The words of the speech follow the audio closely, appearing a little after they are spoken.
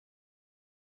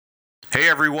Hey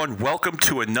everyone, welcome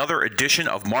to another edition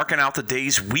of Marking Out the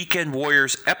Days Weekend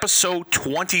Warriors, episode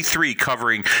 23,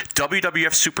 covering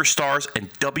WWF Superstars and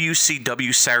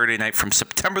WCW Saturday Night from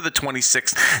September the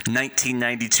 26th,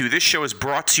 1992. This show is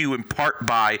brought to you in part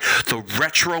by the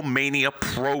Retromania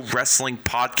Pro Wrestling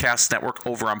Podcast Network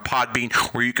over on Podbean,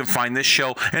 where you can find this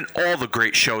show and all the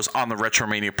great shows on the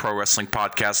Retromania Pro Wrestling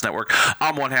Podcast Network.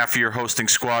 I'm one half of your hosting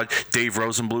squad, Dave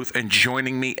Rosenbluth, and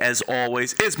joining me as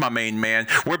always is my main man.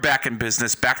 We're back in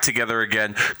business, back together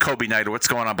again. Kobe Knight, what's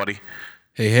going on, buddy?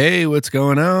 Hey, what's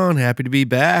going on? Happy to be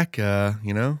back. The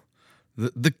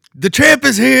champ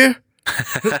is here.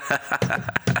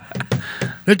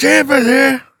 The champ is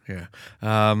here. Yeah.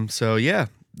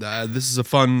 This is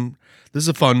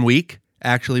a fun week.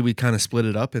 Actually, we kind of split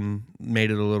it up and made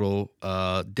it a little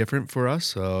different for us.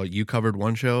 So you covered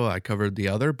one show, I covered the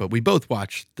other, but we both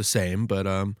watched the same. But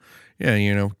trying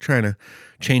to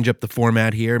change up the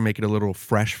format here, make it a little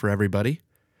fresh for everybody.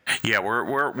 Yeah,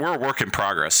 we're a work in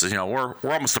progress. You know, we're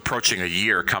almost approaching a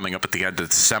year coming up at the end of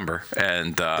December,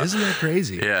 and isn't that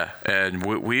crazy? Yeah, and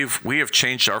we have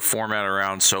changed our format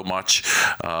around so much,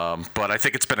 but I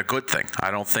think it's been a good thing.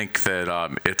 I don't think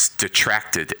that it's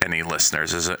detracted any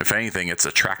listeners. If anything, it's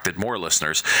attracted more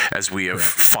listeners as we have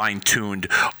fine-tuned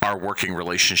our working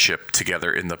relationship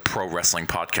together in the pro wrestling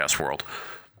podcast world.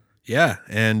 Yeah,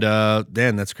 and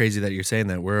Dan, that's crazy that you're saying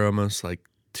that. We're almost like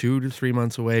 2 to 3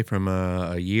 months away from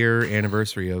a year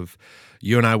anniversary of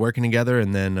you and I working together,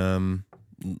 and then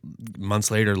months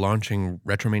later launching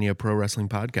Retromania Pro Wrestling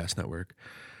Podcast Network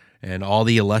and all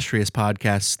the illustrious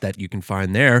podcasts that you can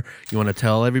find there. You want to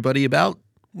tell everybody about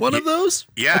one of those?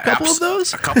 Yeah. A couple of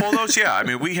those? A couple of those, yeah. I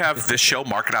mean, we have this show,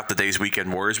 Marking Out the Days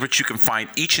Weekend Warriors, which you can find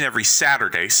each and every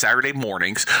Saturday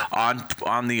mornings on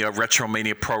the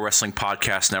Retromania Pro Wrestling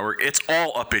Podcast Network. It's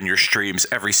all up in your streams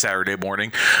every Saturday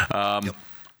morning. Yep.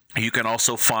 You can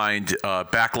also find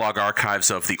backlog archives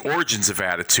of The Origins of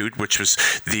Attitude, which was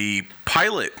the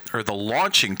pilot or the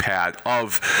launching pad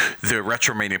of the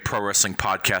Retromania Pro Wrestling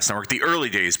Podcast Network. The early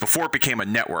days, before it became a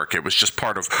network, it was just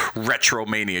part of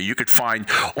Retromania. You could find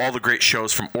all the great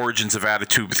shows from Origins of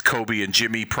Attitude with Kobe and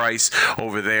Jimmy Price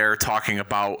over there talking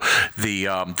about the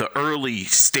early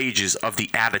stages of the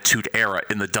Attitude Era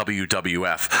in the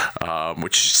WWF,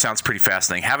 which sounds pretty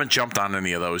fascinating. Haven't jumped on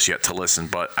any of those yet to listen,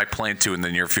 but I plan to in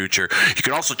the near future. You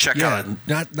can also check out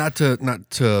not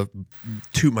to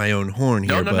toot my own horn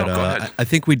here, but go ahead. I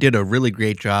think we did a really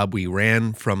great job. We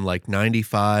ran from like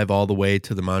 95 all the way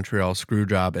to the Montreal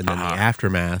Screwjob, and then the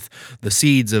aftermath, the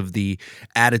seeds of the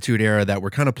Attitude Era that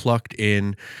were kind of plucked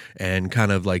in and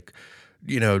kind of like,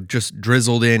 just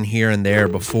drizzled in here and there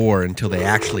before until they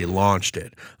actually launched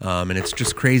it. And it's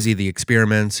just crazy, the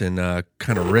experiments and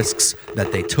kind of risks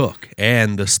that they took,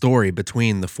 and the story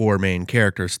between the four main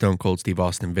characters, Stone Cold Steve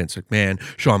Austin, Vince McMahon,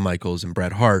 Shawn Michaels, and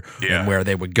Bret Hart, and where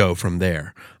they would go from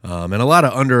there. And a lot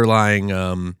of underlying,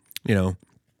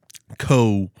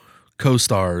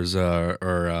 co-stars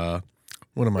or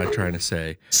what am I trying to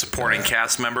say? Supporting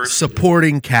cast members?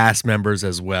 Supporting cast members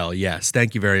as well, yes.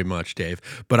 Thank you very much, Dave.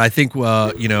 But I think,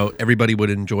 everybody would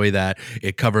enjoy that.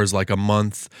 It covers like a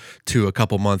month to a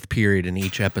couple month period in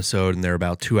each episode, and they're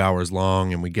about 2 hours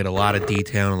long, and we get a lot of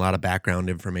detail and a lot of background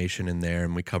information in there,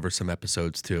 and we cover some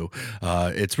episodes too.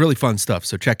 It's really fun stuff,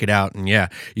 so check it out. And yeah,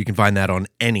 you can find that on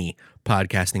any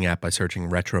podcasting app by searching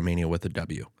Retromania with a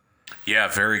W. Yeah,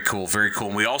 very cool, very cool.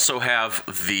 And we also have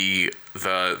the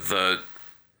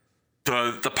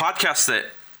podcast that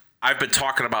I've been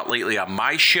talking about lately on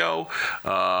my show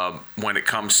when it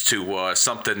comes to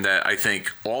something that I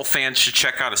think all fans should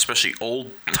check out, especially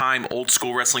old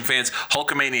school wrestling fans.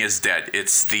 Hulkamania is Dead.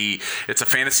 It's a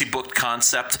fantasy book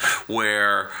concept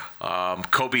where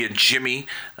Kobe and Jimmy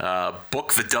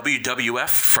book the WWF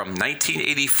from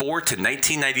 1984 to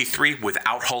 1993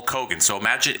 without Hulk Hogan. So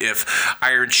imagine if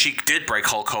Iron Sheik did break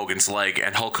Hulk Hogan's leg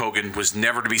and Hulk Hogan was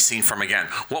never to be seen from again.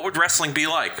 What would wrestling be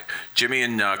like? Jimmy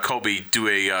and Kobe do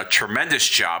a tremendous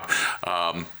job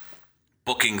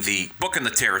booking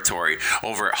the territory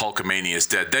over at Hulkamania is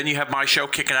Dead. Then you have my show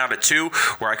Kicking Out at 2,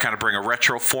 where I kind of bring a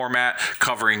retro format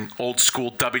covering old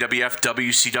school WWF,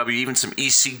 WCW, even some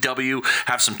ECW,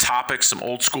 have some topics, some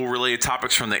old school related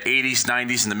topics from the 80s,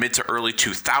 90s, and the mid to early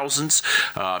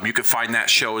 2000s. You can find that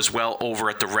show as well over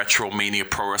at the Retromania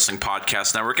Pro Wrestling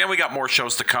Podcast Network. And we got more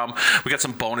shows to come. We got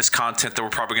some bonus content that we're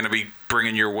probably going to be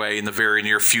bringing your way in the very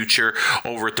near future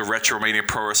over at the Retromania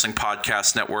Pro Wrestling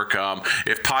Podcast Network.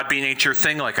 If Podbean ain't your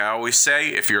thing, like I always say,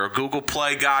 if you're a Google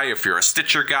Play guy, if you're a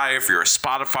Stitcher guy, if you're a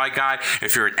Spotify guy,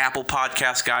 if you're an Apple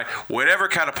Podcast guy, whatever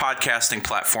kind of podcasting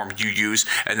platform you use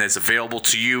and that's available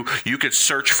to you, you could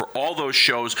search for all those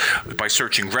shows by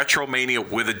searching Retromania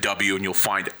with a W, and you'll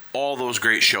find all those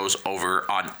great shows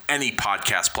over on any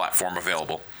podcast platform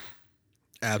available.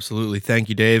 Absolutely. Thank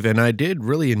you, Dave. And I did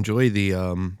really enjoy the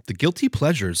Guilty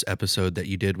Pleasures episode that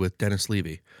you did with Dennis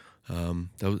Levy.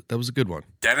 That was a good one.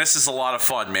 Dennis is a lot of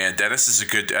fun, man. Dennis is a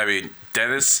good. I mean,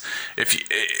 Dennis.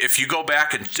 If you go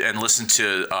back and listen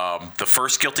to the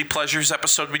first Guilty Pleasures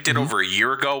episode we did over a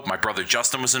year ago, my brother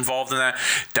Justin was involved in that.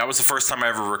 That was the first time I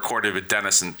ever recorded with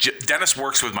Dennis. And Dennis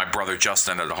works with my brother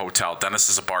Justin at a hotel. Dennis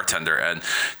is a bartender, and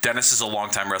Dennis is a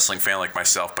longtime wrestling fan like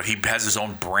myself, but he has his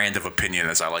own brand of opinion,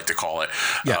 as I like to call it.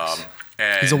 Yes.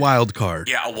 He's a wild card.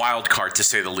 Yeah, a wild card to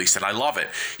say the least, and I love it.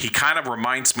 He kind of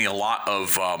reminds me a lot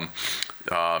of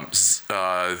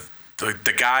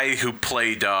the guy who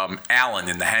played Alan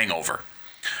in The Hangover.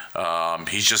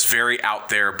 He's just very out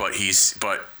there, but he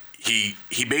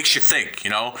makes you think, you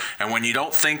know. And when you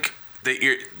don't think that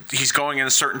he's going in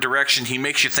a certain direction, he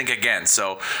makes you think again.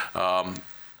 So.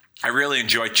 I really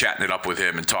enjoy chatting it up with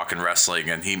him and talking wrestling,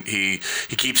 and he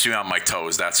keeps me on my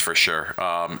toes. That's for sure.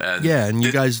 And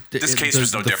you guys, this case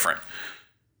was no different.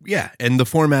 Yeah, and the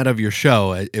format of your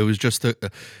show, it was just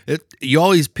you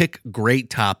always pick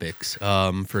great topics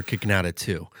for Kicking Out at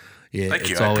 2. Yeah, Thank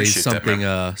you. It's always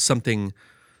something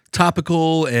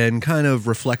topical and kind of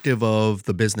reflective of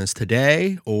the business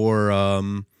today,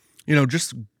 or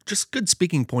just good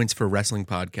speaking points for wrestling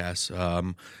podcasts.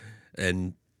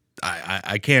 And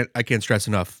I can't stress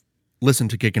enough. Listen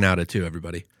to Kicking Out at 2,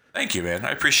 everybody. Thank you, man.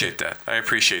 I appreciate that.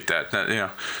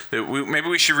 Maybe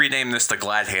we should rename this the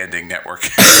Glad Handing Network.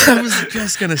 I was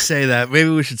just gonna say that. Maybe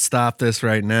we should stop this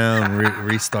right now and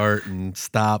restart and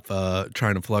stop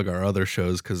trying to plug our other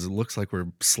shows, because it looks like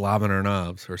we're slobbing our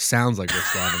knobs, or sounds like we're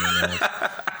slobbing our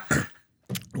knobs.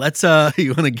 Let's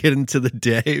you want to get into the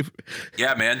day?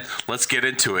 Yeah, man. Let's get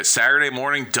into it. Saturday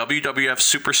morning, WWF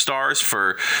Superstars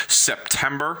for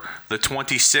September the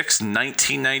 26th,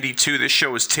 1992. This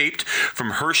show is taped from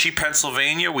Hershey,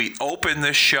 Pennsylvania. We open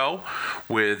this show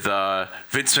with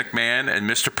Vince McMahon and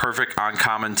Mr. Perfect on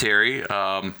commentary.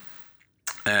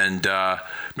 And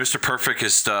Mr. Perfect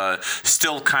is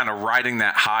still kind of riding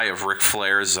that high of Ric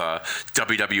Flair's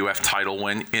WWF title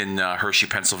win in Hershey,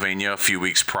 Pennsylvania a few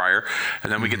weeks prior.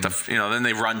 And then we get then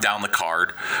they run down the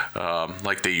card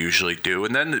like they usually do.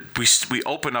 And then we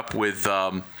open up with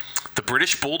the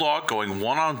British Bulldog going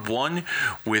one-on-one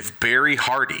with Barry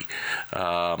Hardy.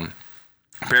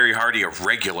 Barry Hardy, a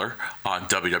regular on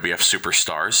WWF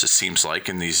Superstars, it seems like,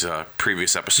 in these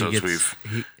previous episodes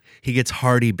he gets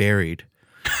Hardy buried.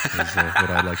 Is what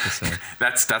I'd like to say.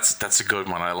 That's a good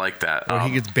one. I like that. Or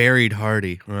he gets buried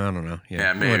Hardy. Well, I don't know.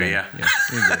 Yeah, maybe. Yeah.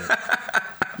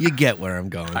 You get where I'm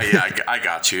going. I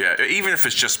got you. Yeah. Even if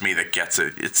it's just me that gets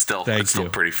it, it's still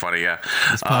pretty funny. Yeah.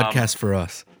 This podcast for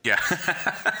us. Yeah.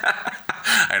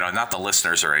 I know, not the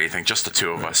listeners or anything, just the two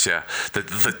of us. Yeah,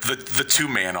 the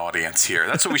two-man audience here.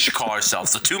 That's what we should call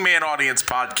ourselves, the two-man audience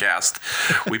podcast.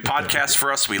 We podcast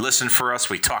for us, we listen for us,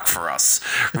 we talk for us.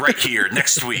 Right here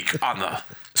next week on the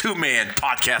Two-Man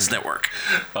Podcast Network.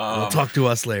 We'll talk to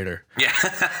us later. Yeah,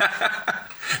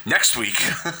 next week.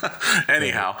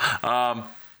 Anyhow,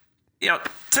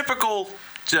 typical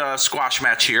squash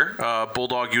match here.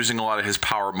 Bulldog using a lot of his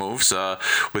power moves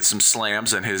with some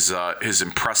slams and his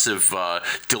impressive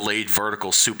delayed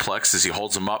vertical suplex as he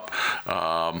holds him up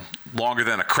longer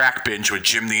than a crack binge with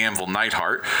Jim the Anvil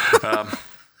Neidhart.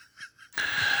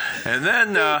 And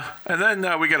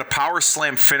then we get a power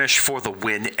slam finish for the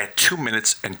win at 2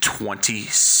 minutes and 20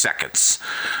 seconds.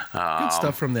 Good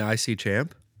stuff from the IC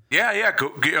champ. Yeah.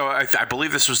 I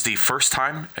believe this was the first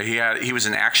time he was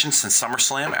in action since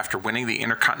SummerSlam after winning the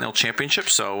Intercontinental Championship.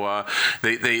 So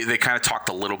they kind of talked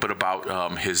a little bit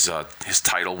about his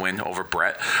title win over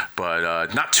Brett,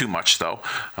 but not too much though.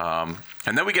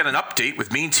 And then we get an update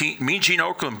with Mean Gene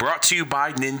Okerlund, brought to you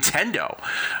by Nintendo.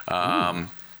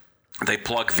 They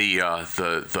plug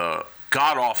the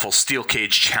god-awful Steel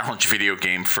Cage Challenge video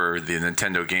game for the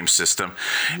Nintendo game system.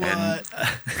 What? And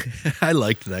I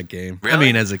liked that game. Really? I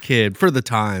mean, as a kid, for the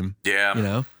time.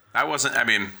 Yeah.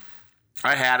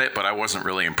 I had it, but I wasn't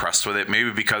really impressed with it.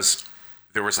 Maybe because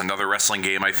there was another wrestling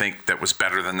game, I think, that was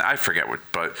better than that. I forget what,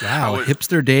 but... Wow,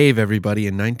 Hipster Dave, everybody,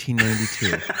 in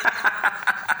 1992.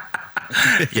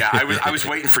 Yeah, I was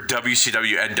waiting for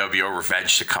WCW NWO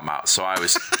Revenge to come out, so I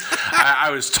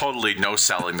was totally no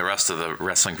selling the rest of the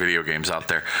wrestling video games out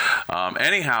there.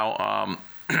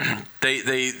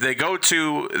 they go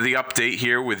to the update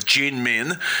here with Jin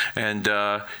Min, and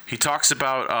he talks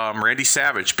about Randy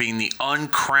Savage being the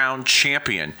uncrowned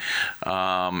champion,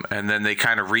 and then they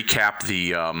kind of recap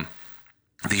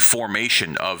the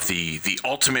formation of the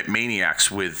Ultimate Maniacs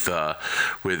with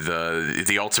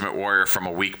the Ultimate Warrior from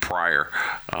a week prior,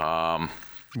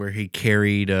 where he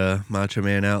carried Macho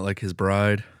Man out like his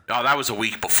bride. Oh, that was a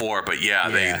week before, but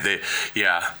that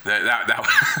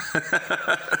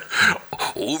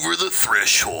over the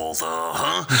threshold,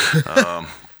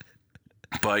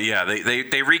 but yeah,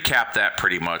 they recap that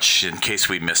pretty much in case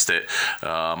we missed it.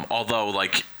 Although,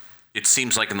 like, it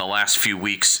seems like in the last few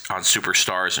weeks on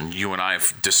Superstars, and you and I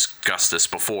have discussed this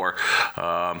before,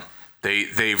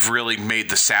 they've really made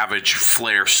the Savage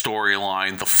Flair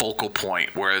storyline the focal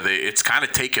point, where it's kind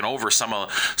of taken over some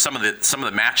of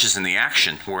the matches in the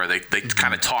action, where they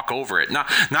kind of talk over it.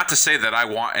 Not to say that I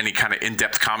want any kind of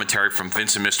in-depth commentary from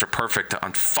Vince and Mr. Perfect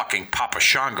on fucking Papa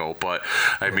Shango, but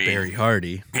I mean Barry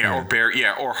Hardy,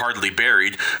 or Hardly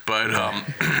Buried, but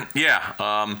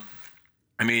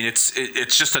I mean, it's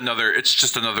just another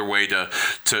way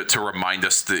to remind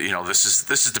us that, this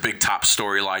is the big top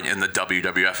storyline in the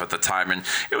WWF at the time, and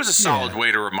it was a solid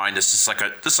way to remind us. It's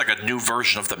like a new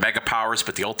version of the Mega Powers,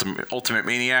 but the Ultimate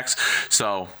Maniacs.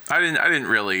 So I didn't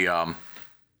really. I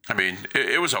mean,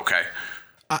 it was okay.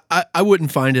 I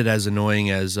wouldn't find it as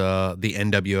annoying as the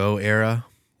NWO era,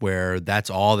 where that's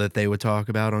all that they would talk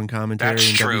about on commentary. That's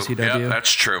in true. WCW. Yeah,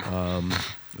 that's true.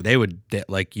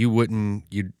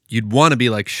 You'd want to be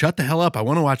like, shut the hell up. I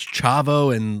want to watch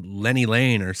Chavo and Lenny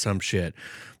Lane or some shit.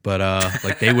 But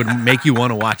like, they would make you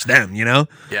want to watch them,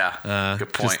 Yeah.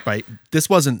 Good point. This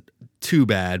wasn't too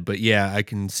bad, but yeah, I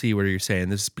can see what you're saying.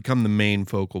 This has become the main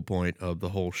focal point of the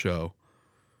whole show.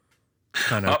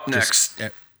 Up next.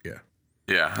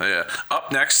 Yeah.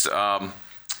 Up next,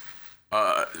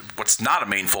 what's not a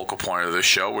main focal point of this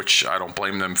show, which I don't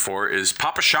blame them for, is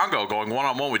Papa Shango going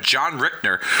one-on-one with John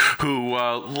Rickner, who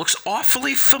looks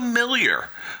awfully familiar.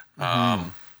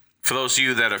 For those of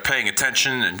you that are paying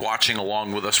attention and watching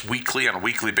along with us on a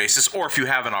weekly basis, or if you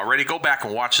haven't already, go back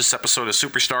and watch this episode of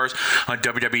Superstars on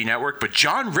WWE Network. But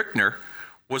John Rickner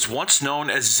was once known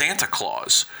as Santa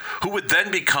Claus, who would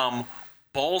then become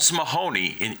Balls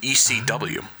Mahoney in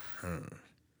ECW.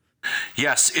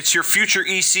 Yes, it's your future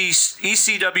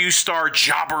ECW star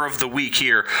jobber of the week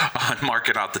here on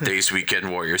Marking Out the Days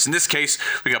Weekend Warriors. In this case,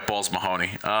 we got Balls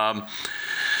Mahoney.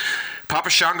 Papa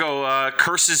Shango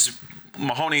curses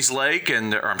Mahoney's leg,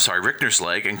 Rickner's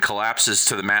leg, and collapses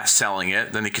to the mat, selling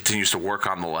it. Then he continues to work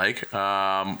on the leg.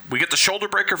 We get the shoulder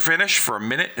breaker finish for 1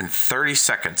 minute and 30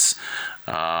 seconds.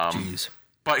 Jeez.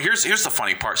 But here's the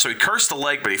funny part. So he cursed the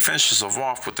leg, but he finishes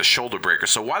off with the shoulder breaker.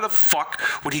 So why the fuck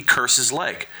would he curse his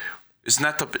leg?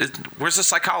 Where's the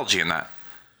psychology in that?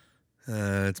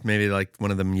 It's maybe like one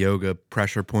of them yoga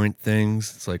pressure point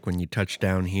things. It's like when you touch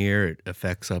down here, it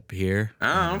affects up here.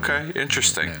 Oh, okay.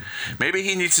 Interesting. Yeah. Maybe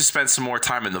he needs to spend some more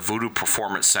time in the Voodoo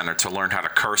Performance Center to learn how to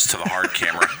curse to the hard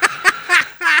camera.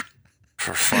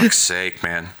 For fuck's sake,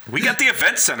 man. We got the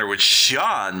Event Center with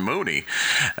Sean Mooney.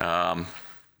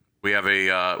 We have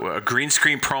a green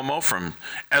screen promo from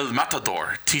El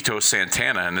Matador, Tito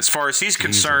Santana. And as far as he's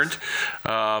concerned,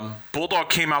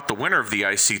 Bulldog came out the winner of the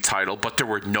IC title, but there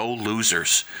were no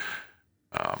losers.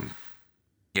 I'm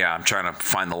trying to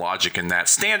find the logic in that.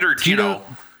 Standard,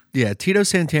 Yeah, Tito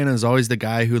Santana is always the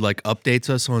guy who like updates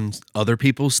us on other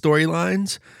people's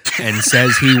storylines and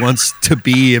says he wants to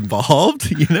be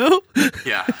involved,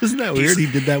 Yeah. Isn't that weird? He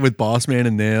did that with Boss Man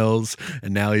and Nails,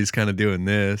 and now he's kind of doing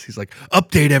this. He's like,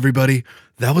 update everybody.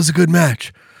 That was a good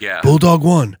match. Yeah. Bulldog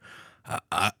won.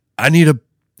 I need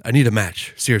a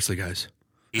match. Seriously, guys.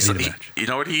 You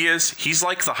know what he is? He's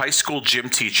like the high school gym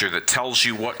teacher that tells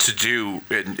you what to do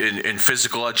in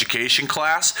physical education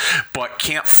class, but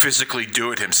can't physically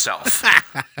do it himself.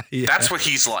 Yeah. That's what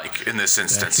he's like in this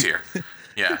instance here.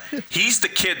 Yeah. He's the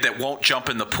kid that won't jump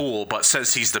in the pool, but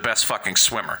says he's the best fucking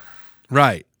swimmer.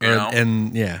 Right.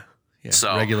 Yeah.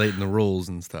 So, regulating the rules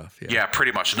and stuff. Yeah,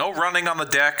 pretty much. No running on the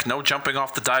deck, no jumping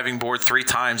off the diving board 3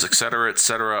 times, et cetera, et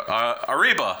cetera.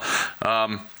 Arriba.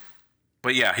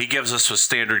 But yeah, he gives us a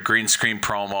standard green screen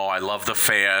promo. I love the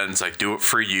fans. I do it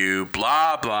for you.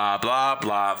 Blah, blah, blah,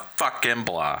 blah. Fucking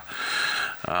blah.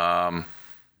 And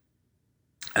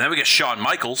then we get Shawn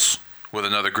Michaels with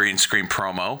another green screen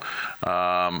promo.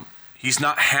 He's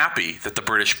not happy that the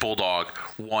British Bulldog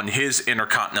won his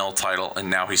Intercontinental title,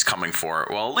 and now he's coming for it.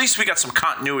 Well, at least we got some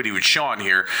continuity with Shawn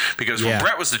here, because when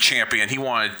Brett was the champion, he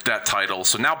wanted that title.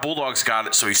 So now Bulldog's got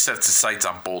it, so he sets his sights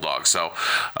on Bulldog. So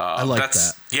I like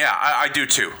that. Yeah, I do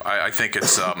too. I think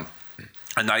it's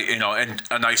and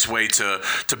a nice way to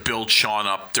build Shawn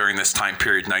up during this time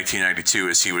period, 1992,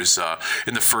 as he was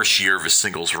in the first year of his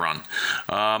singles run.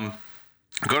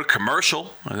 Go to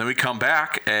commercial, and then we come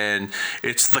back, and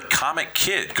it's the Comic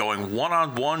Kid going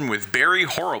one-on-one with Barry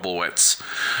Horriblewitz.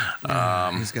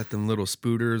 He's got them little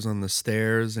spooters on the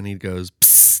stairs, and he goes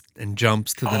psst and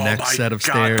jumps to the next set of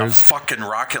stairs. The fucking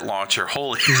rocket launcher.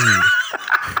 Holy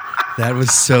that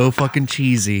was so fucking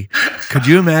cheesy. Could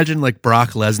you imagine like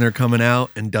Brock Lesnar coming out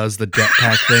and does the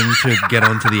jetpack thing to get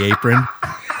onto the apron?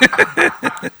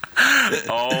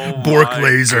 Bork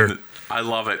laser. Goodness. I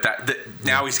love it. That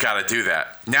now he's got to do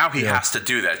that. Now he has to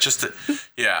do that.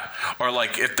 Or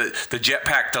like if the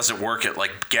jetpack doesn't work, it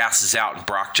like gasses out and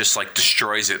Brock just like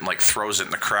destroys it and like throws it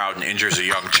in the crowd and injures a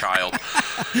young child.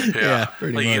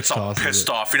 Pretty much. He gets all pissed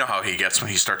off. You know how he gets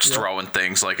when he starts throwing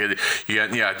things like it. If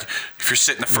you're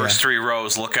sitting the first 3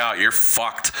 rows, look out. You're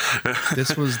fucked.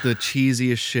 This was the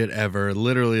cheesiest shit ever.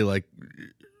 Literally like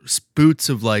spoots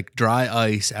of like dry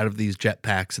ice out of these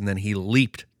jetpacks, and then he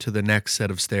leaped to the next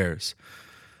set of stairs.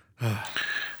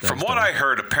 From what I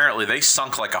heard, apparently they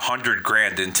sunk like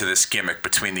 $100,000 into this gimmick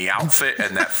between the outfit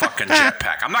and that fucking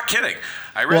jetpack. I'm not kidding.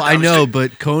 I know,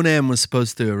 but Conan was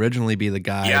supposed to originally be the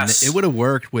guy. Yes. And it would have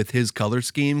worked with his color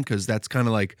scheme, because that's kind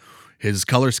of like his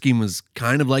color scheme was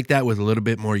kind of like that, with a little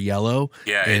bit more yellow.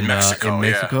 Yeah, in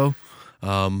Mexico.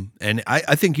 And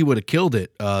I think he would have killed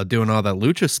it doing all that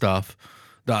lucha stuff,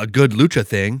 the good lucha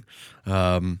thing,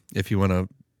 if you want to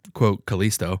quote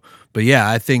Kalisto. But yeah,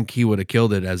 I think he would have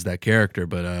killed it as that character,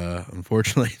 but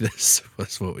unfortunately this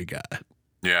was what we got.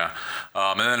 Yeah.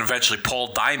 And then eventually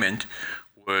Paul Diamond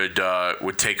would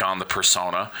take on the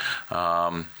persona.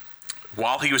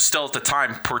 While he was still at the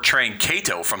time portraying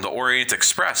Kato from the Orient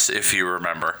Express, if you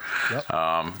remember.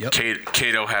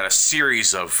 Kato had a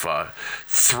series of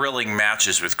thrilling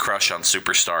matches with Crush on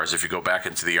Superstars, if you go back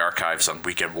into the archives on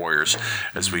Weekend Warriors,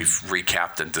 as we've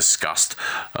recapped and discussed.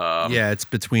 It's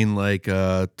between like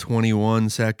 21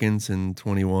 seconds and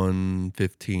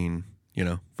 21:15.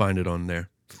 Find it on there.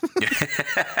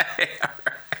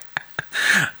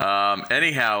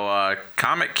 Anyhow,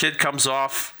 Comic Kid comes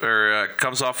off with a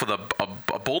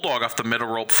bulldog off the middle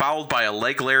rope, followed by a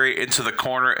leg lariat into the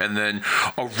corner, and then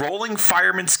a rolling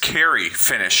fireman's carry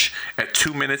finish at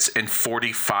 2 minutes and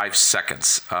 45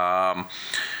 seconds.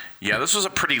 This was a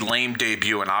pretty lame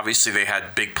debut, and obviously they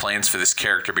had big plans for this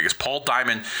character, because Paul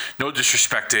Diamond, no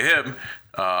disrespect to him,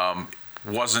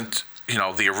 wasn't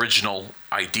the original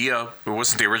idea. It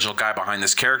wasn't the original guy behind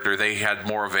this character. They had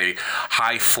more of a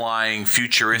high-flying,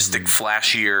 futuristic,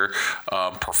 flashier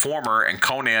performer, and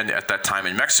Conan at that time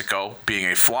in Mexico,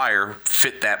 being a flyer,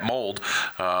 fit that mold.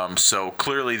 So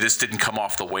clearly this didn't come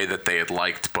off the way that they had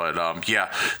liked. But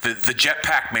the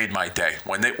jetpack made my day.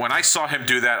 When I saw him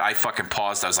do that, I fucking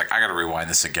paused. I was like, I got to rewind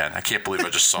this again. I can't believe I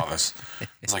just saw this. I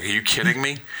was like, are you kidding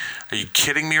me? Are you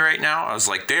kidding me right now? I was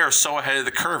like, they are so ahead of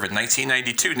the curve in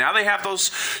 1992. Now they have those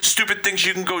stupid things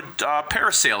you can go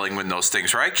parasailing with those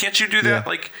things, right? Can't you do that?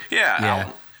 Yeah.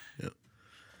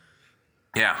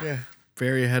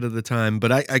 Very ahead of the time.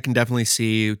 But I can definitely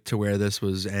see to where this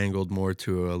was angled more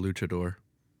to a luchador.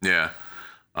 Yeah.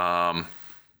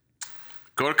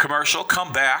 Go to commercial,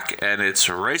 come back, and it's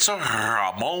Razor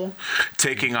Ramon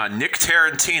taking on Nick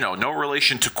Tarantino. No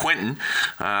relation to Quentin.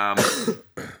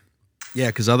 Yeah,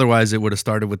 because otherwise it would have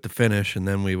started with the finish, and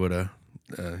then we would have,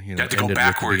 had to go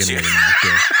backwards. With the beginning of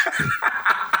the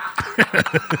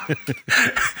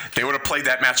match, They would have played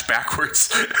that match backwards.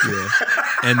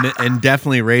 And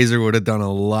definitely Razor would have done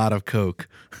a lot of coke.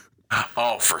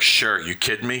 Oh, for sure. You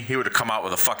kidding me? He would have come out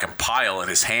with a fucking pile in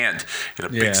his hand in a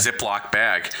big Ziploc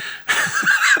bag.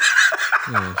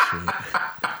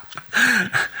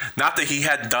 Not that he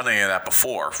hadn't done any of that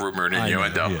before, rumor and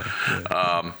innuendo.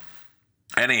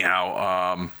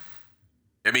 Anyhow,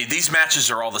 these matches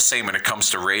are all the same when it comes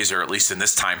to Razor, at least in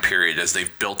this time period, as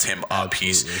they've built him up.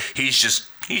 Absolutely. He's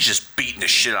just beating the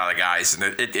shit out of guys,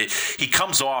 and he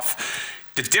comes off.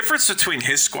 The difference between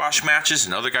his squash matches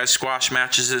and other guys' squash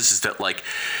matches is that like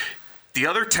the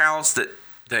other talents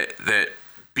that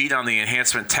beat on the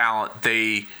enhancement talent,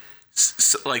 they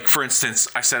like, for instance,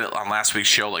 I said it on last week's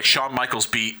show, like Shawn Michaels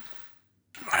beat,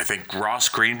 I think, Ross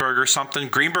Greenberg or something.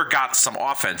 Greenberg got some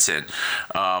offense in.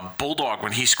 Bulldog,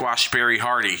 when he squashed Barry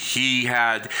Hardy, he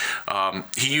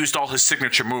used all his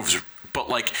signature moves, but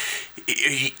like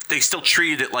they still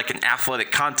treated it like an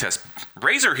athletic contest.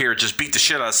 Razor here just beat the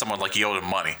shit out of someone like he owed him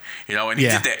money, and he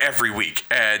did that every week.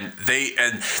 And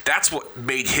that's what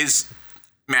made his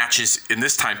matches in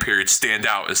this time period stand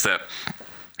out, is that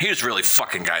he was really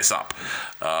fucking guys up.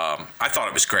 I thought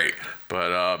it was great,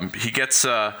 but he gets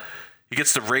He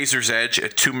gets the Razor's Edge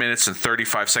at 2 minutes and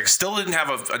 35 seconds. Still didn't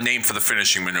have a name for the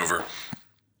finishing maneuver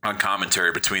on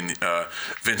commentary between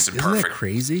Vince and Isn't Perfect. that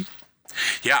crazy?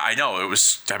 Yeah, I know. It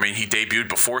was. I mean, he debuted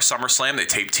before SummerSlam. They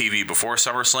taped TV before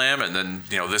SummerSlam, and then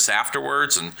this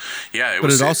afterwards. And yeah,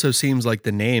 But it also seems like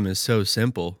the name is so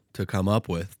simple to come up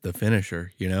with, the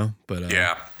finisher. But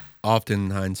yeah, often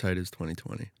hindsight is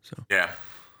 20/20. So yeah.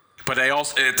 But they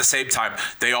also, at the same time,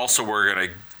 they also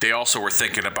were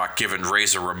thinking about giving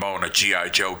Razor Ramon a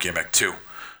GI Joe gimmick too.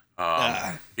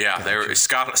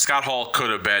 Scott Hall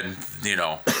could have been,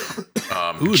 ooh,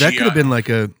 that could have been like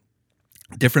a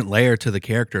different layer to the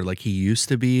character. Like, he used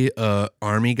to be a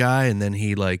army guy, and then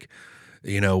he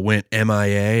went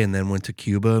MIA, and then went to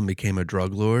Cuba and became a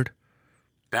drug lord.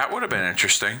 That would have been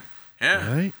interesting.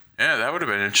 Yeah, right. Yeah, that would have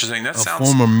been interesting. That sounds.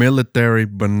 Former military,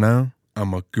 but now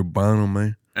I'm a Cubano,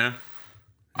 man. Yeah.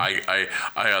 I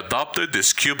adopted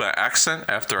this Cuban accent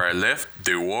after I left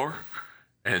the war,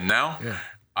 and now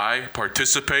I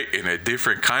participate in a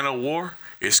different kind of war.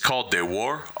 It's called the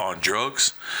war on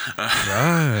drugs.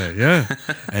 Right, yeah.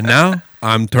 And now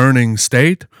I'm turning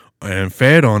state and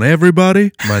fed on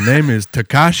everybody. My name is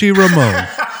Takashi Ramon.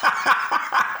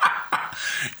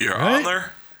 Your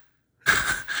Honor,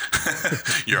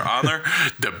 Your Honor,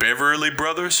 the Beverly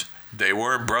Brothers, they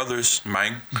weren't brothers,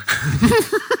 man.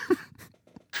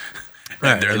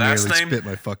 And their last name, spit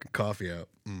my fucking coffee out.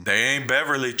 They ain't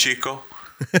Beverly, Chico.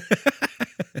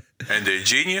 And the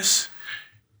genius,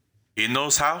 he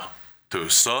knows how to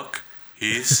suck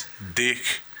his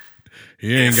dick.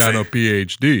 He ain't got no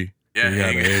PhD. Yeah, he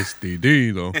got an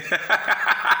STD though.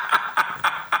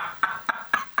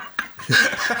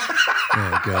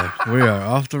 Oh God, we are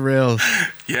off the rails.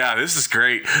 Yeah, this is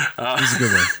great. This is a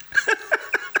good one.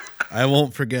 I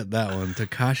won't forget that one.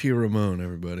 Takashi Ramon,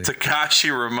 everybody. Takashi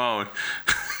Ramon.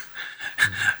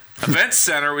 Event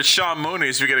Center with Sean Mooney.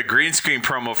 We get a green screen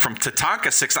promo from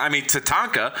Tatanka.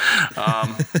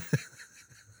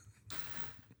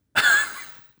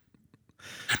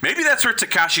 Maybe that's where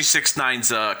Tekashi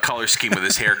 6ix9ine's color scheme with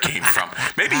his hair came from.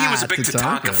 Maybe he was a big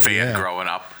Tatanka fan growing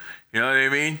up. You know what I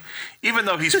mean? Even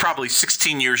though he's probably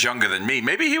 16 years younger than me,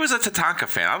 maybe he was a Tatanka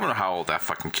fan. I don't know how old that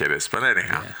fucking kid is, but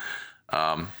anyhow.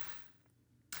 Yeah.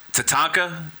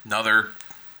 Tatanka, another,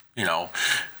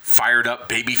 fired up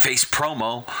babyface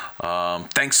promo.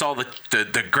 Thanks all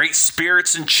the great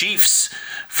spirits and chiefs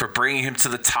for bringing him to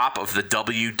the top of the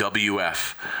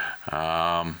WWF.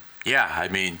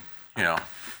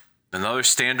 Another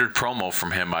standard promo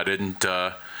from him. I didn't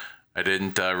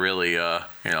really, I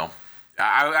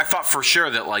thought for sure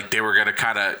that they were going to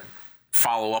kind of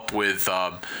follow up with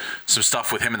some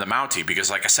stuff with him and the Mountie, because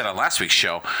like I said on last week's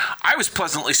show, I was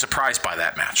pleasantly surprised by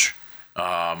that match.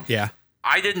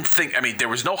 I didn't think, there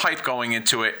was no hype going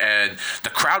into it, and the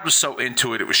crowd was so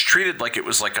into it. It was treated like it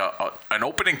was like an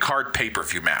opening card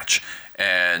pay-per-view match.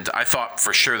 And I thought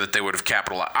for sure that they would have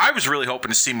capitalized. I was really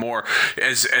hoping to see more,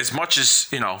 as much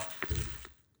as,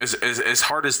 as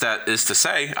hard as that is to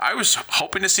say, I was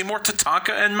hoping to see more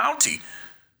Tatanka and Mountie.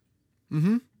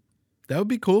 Mm-hmm. That would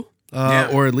be cool.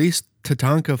 Or at least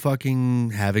Tatanka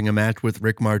fucking having a match with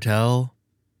Rick Martel.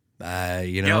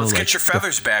 Let's get your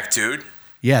feathers back, dude.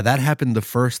 Yeah, that happened the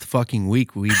first fucking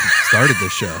week we started the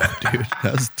show, dude.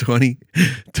 That was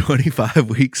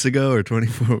 25 weeks ago or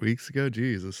 24 weeks ago.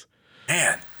 Jesus.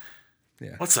 Man.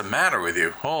 Yeah. What's the matter with you?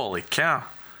 Holy cow.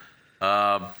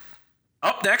 Up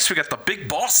next, we got the Big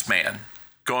Boss Man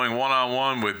going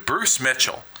one-on-one with Bruce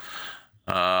Mitchell.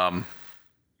 Bruce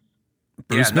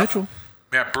Mitchell?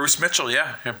 Yeah, Bruce Mitchell,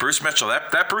 yeah. Bruce Mitchell.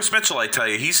 That Bruce Mitchell, I tell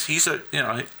you, he's a,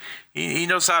 he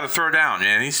knows how to throw down,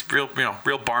 man. He's real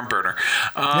barn burner.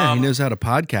 He knows how to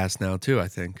podcast now too, I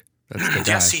think. That's the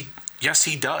guy. Yes,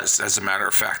 he does. As a matter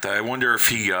of fact, I wonder if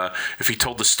he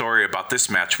told the story about this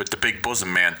match with the Big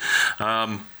Bosom Man,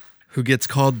 who gets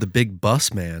called the Big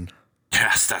Bus Man.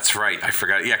 Yes, that's right. I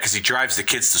forgot. Yeah, because he drives the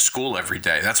kids to school every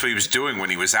day. That's what he was doing when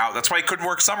he was out. That's why he couldn't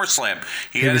work SummerSlam.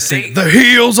 He had a date. The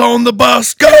heels on the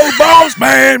bus, go Boss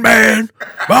Man,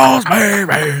 Boss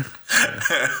Man.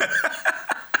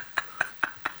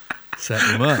 Set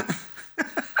him up.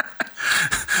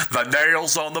 The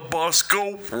nails on the bus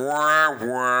go wah,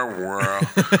 wah, wah.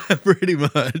 Pretty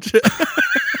much.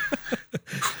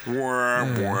 Wah,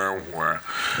 wah, wah.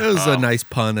 It was a nice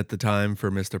pun at the time for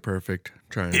Mr. Perfect,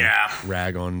 trying to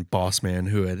rag on Boss Man,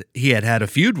 who he had a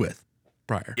feud with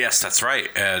prior. Yes, that's right,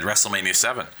 at WrestleMania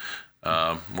 7.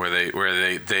 Where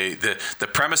the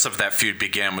premise of that feud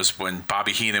began was when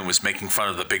Bobby Heenan was making fun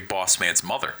of the Big Boss Man's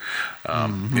mother,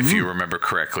 if you remember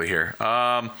correctly here.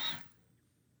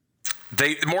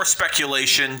 more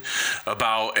speculation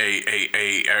about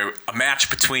a match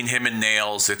between him and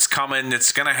Nails. It's coming.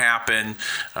 It's going to happen.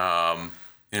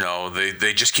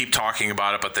 They just keep talking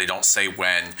about it, but they don't say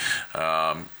when.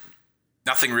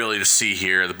 Nothing really to see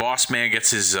here. The Boss Man gets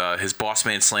his Boss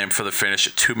Man Slam for the finish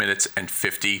at 2 minutes and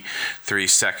 53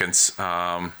 seconds.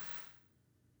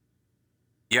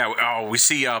 We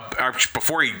see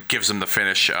before he gives him the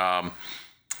finish,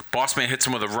 Boss Man hits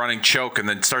him with a running choke and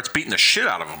then starts beating the shit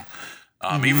out of him.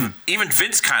 Even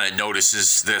Vince kind of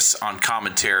notices this on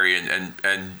commentary and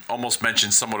almost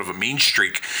mentions somewhat of a mean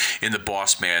streak in the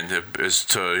Boss Man as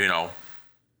to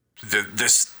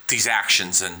these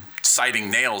actions, and citing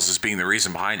Nails as being the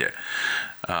reason behind it.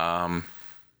 Up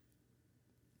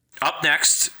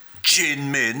next,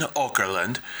 Jin Min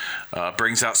Okerlund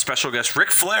brings out special guest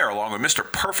Ric Flair along with Mr.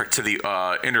 Perfect to the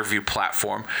interview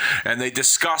platform, and they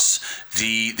discuss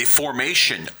the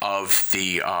formation of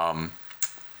the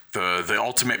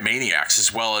Ultimate Maniacs,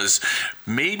 as well as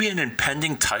maybe an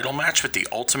impending title match with the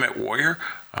Ultimate Warrior.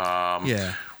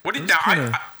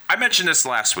 I mentioned this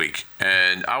last week,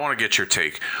 and I want to get your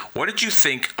take. What did you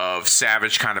think of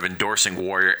Savage kind of endorsing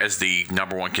Warrior as the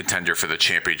number one contender for the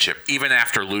championship, even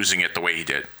after losing it the way he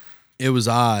did? It was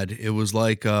odd. It was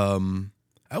like, I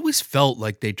always felt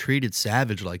like they treated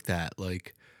Savage like that.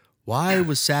 Like, why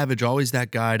was Savage always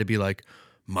that guy to be like,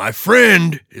 my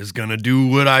friend is going to do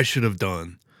what I should have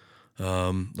done?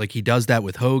 Like, he does that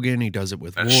with Hogan. He does it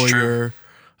with Warrior.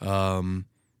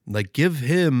 Like, give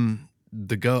him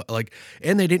the go. Like,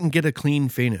 and they didn't get a clean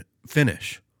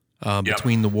finish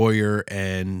between the Warrior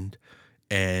and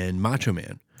Macho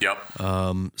Man.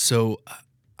 So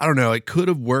I don't know. It could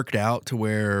have worked out to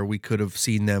where we could have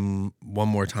seen them one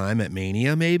more time at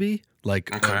Mania, maybe.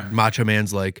 Like, Macho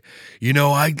Man's like,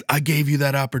 I gave you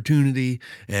that opportunity,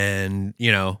 and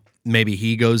maybe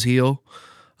he goes heel.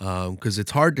 Because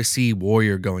it's hard to see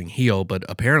Warrior going heel, but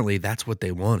apparently that's what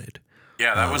they wanted.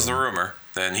 Yeah, that was the rumor.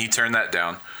 Then he turned that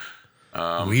down.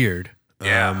 Weird.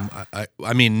 Yeah.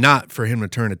 I mean, not for him to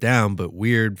turn it down, but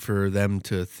weird for them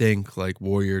to think like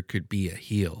Warrior could be a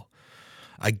heel.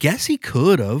 I guess he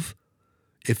could have,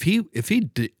 if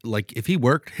he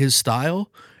worked his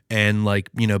style and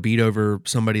beat over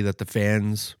somebody that the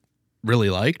fans really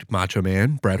liked, Macho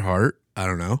Man, Bret Hart. I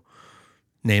don't know,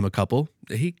 name a couple.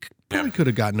 He probably could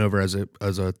have gotten over as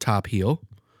a top heel.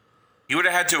 He would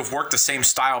have had to have worked the same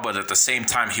style, but at the same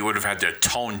time, he would have had to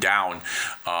tone down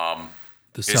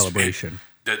the celebration,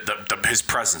 his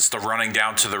presence, the running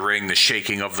down to the ring, the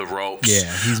shaking of the ropes. Yeah,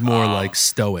 he's more like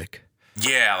stoic.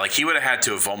 Yeah, like he would have had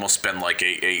to have almost been like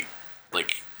in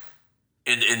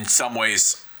some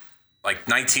ways like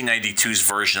 1992's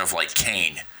version of like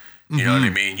Kane. You know what I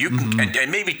mean? You can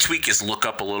and maybe tweak his look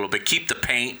up a little bit, keep the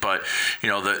paint, but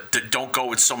don't go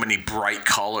with so many bright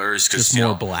colors, because just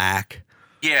more black.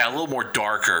 Yeah, a little more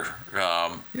darker.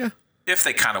 If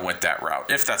they kind of went that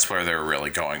route, if that's where they were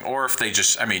really going, or if they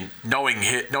just, knowing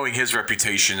his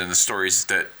reputation and the stories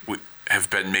that have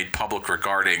been made public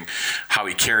regarding how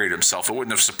he carried himself, it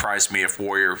wouldn't have surprised me if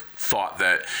Warrior thought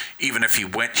that even if he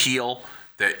went heel,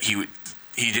 that he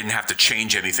didn't have to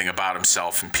change anything about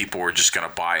himself and people were just going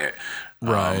to buy it.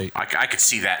 Right. I could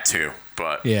see that too,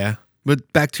 but yeah.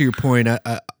 But back to your point,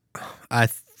 I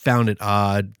found it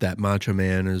odd that Macho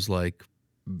Man is like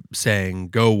saying,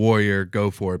 go Warrior,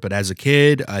 go for it. But as a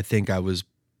kid, I think I was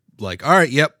like, all right,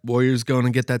 yep, Warrior's going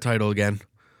to get that title again.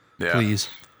 Yeah. Please.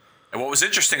 And what was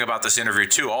interesting about this interview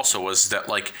too also was that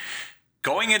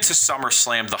going into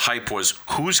SummerSlam, the hype was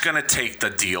who's going to take the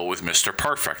deal with Mr.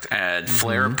 Perfect. And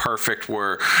Flair and Perfect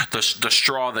were the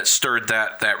straw that stirred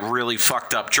that really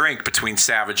fucked up drink between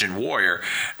Savage and Warrior.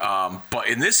 But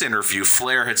in this interview,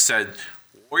 Flair had said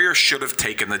Warrior should have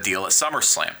taken the deal at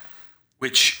SummerSlam,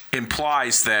 which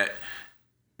implies that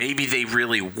maybe they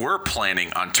really were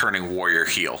planning on turning Warrior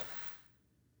heel.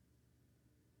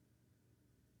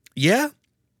 Yeah.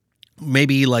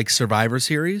 Maybe like Survivor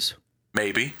Series.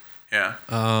 Maybe. Yeah.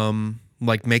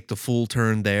 Like make the full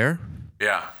turn there.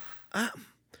 Yeah.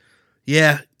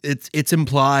 Yeah, it's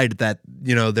implied that,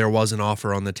 there was an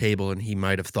offer on the table and he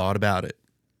might have thought about it.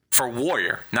 For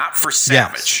Warrior, not for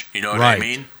Savage. Yes. You know what I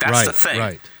mean? That's the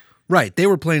thing. Right. They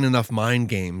were playing enough mind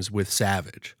games with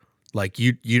Savage. Like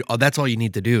that's all you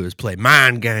need to do is play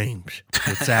mind games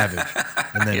with Savage,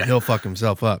 and then he'll fuck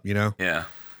himself up. Yeah.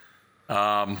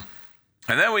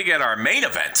 And then we get our main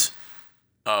event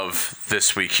of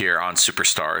this week here on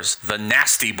Superstars, the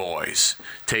Nasty Boys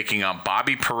taking on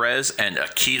Bobby Perez and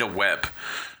Akita Webb.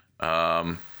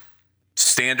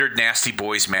 Standard Nasty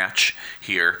Boys match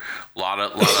here. A lot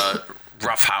of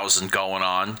roughhousing going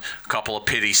on. A couple of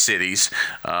pity cities.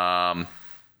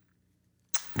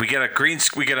 we get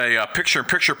a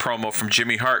picture-in-picture promo from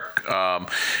Jimmy Hart,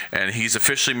 and he's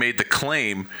officially made the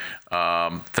claim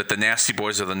that the Nasty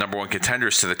Boys are the number one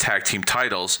contenders to the tag team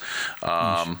titles.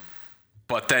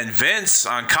 But then Vince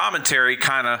on commentary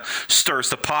kind of stirs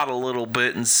the pot a little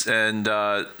bit and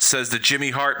says that Jimmy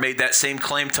Hart made that same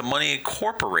claim to Money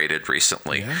Incorporated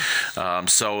recently. Yeah.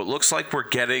 So it looks like we're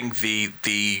getting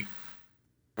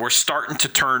we're starting to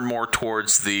turn more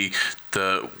towards the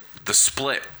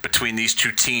split between these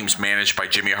two teams managed by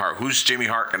Jimmy Hart. Who's Jimmy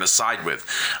Hart going to side with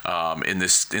in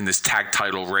this tag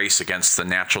title race against the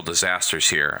Natural Disasters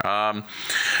here?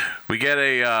 We get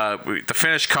the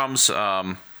finish comes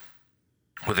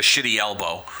with a shitty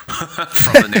elbow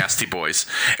from the Nasty Boys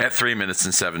at 3 minutes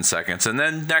and 7 seconds. And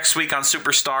then next week on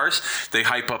Superstars, they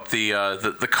hype up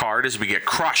the card as we get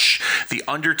Crush, The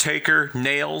Undertaker,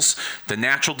 Nails, the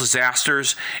Natural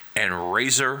Disasters, and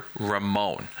Razor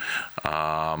Ramon.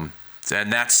 And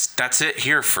that's it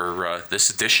here for this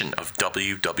edition of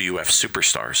WWF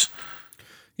Superstars.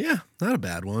 Yeah, not a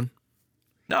bad one.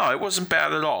 No, it wasn't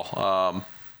bad at all.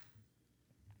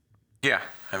 Yeah,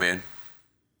 I mean...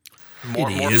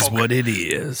 It is what it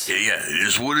is. Yeah, it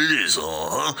is what it is.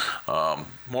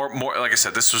 More, like I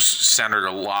said, this was centered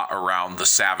a lot around the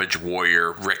Savage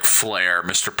Warrior, Ric Flair,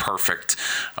 Mr. Perfect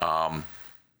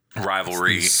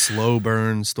rivalry. Slow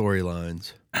burn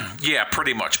storylines. Yeah,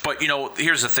 pretty much. But,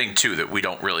 here's the thing, too, that we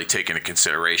don't really take into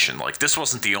consideration. Like, this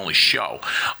wasn't the only show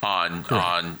on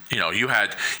you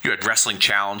had Wrestling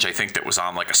Challenge, I think, that was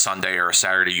on, like, a Sunday or a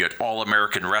Saturday. You had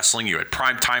All-American Wrestling. You had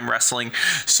Primetime Wrestling.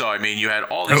 So, I mean, you had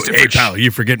all these different... Hey, pal,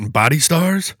 you forgetting Body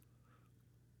Stars?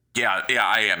 Yeah,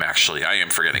 I am, actually. I am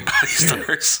forgetting Body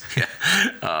Stars.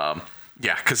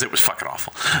 Yeah, because it was fucking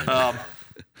awful.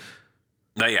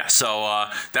 But, yeah, so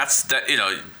that's... that.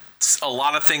 A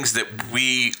lot of things that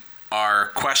we are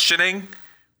questioning,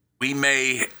 we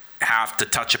may have to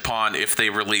touch upon if they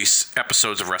release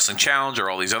episodes of Wrestling Challenge or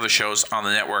all these other shows on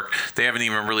the network. They haven't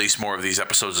even released more of these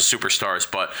episodes of Superstars,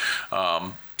 but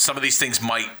some of these things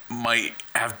might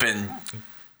have been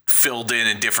filled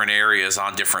in different areas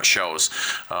on different shows.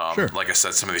 Sure. Like I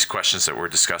said, some of these questions that we're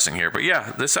discussing here. But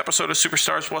yeah, this episode of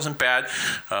Superstars wasn't bad,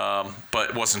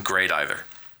 but it wasn't great either.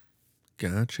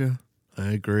 Gotcha. I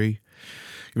agree.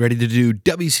 You ready to do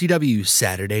WCW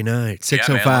Saturday night,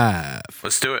 6:05?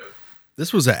 Let's do it.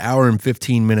 This was an hour and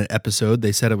 15-minute episode.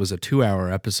 They said it was a 2-hour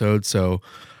episode, so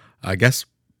I guess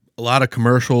a lot of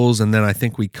commercials, and then I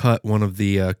think we cut one of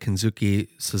the Kensuke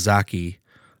Sasaki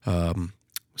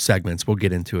segments. We'll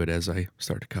get into it as I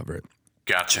start to cover it.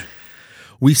 Gotcha.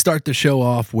 We start the show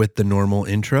off with the normal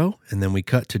intro, and then we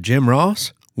cut to Jim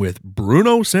Ross with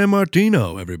Bruno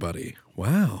Sammartino, everybody.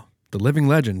 Wow. The living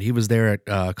legend. He was there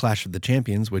at Clash of the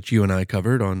Champions, which you and I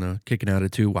covered on Kicking Out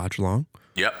at 2 Watch Along.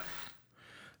 Yep.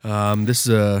 This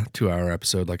is a 2-hour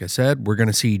episode, like I said. We're going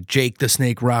to see Jake the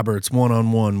Snake Roberts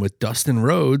one-on-one with Dustin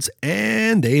Rhodes,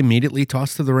 and they immediately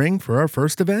toss to the ring for our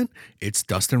first event. It's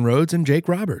Dustin Rhodes and Jake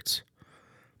Roberts.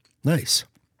 Nice.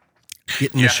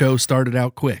 Getting the show started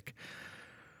out quick.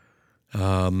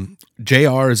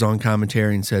 JR is on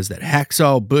commentary and says that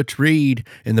Hacksaw Butch Reed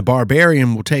and the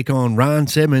Barbarian will take on Ron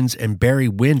Simmons and Barry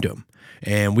Windham.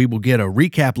 And we will get a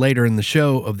recap later in the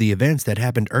show of the events that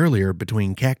happened earlier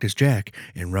between Cactus Jack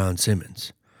and Ron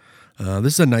Simmons.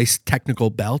 This is a nice technical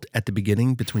bout at the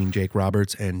beginning between Jake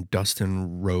Roberts and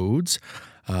Dustin Rhodes.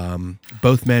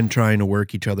 Both men trying to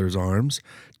work each other's arms.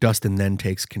 Dustin then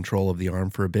takes control of the arm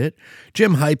for a bit.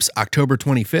 Jim hypes October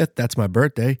 25th. That's my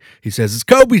birthday. He says, it's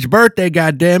Kobe's birthday,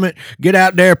 goddammit. Get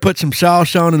out there, put some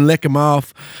sauce on and lick him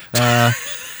off.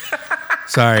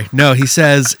 Sorry. No, he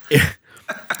says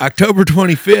October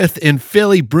 25th in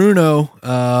Philly, Bruno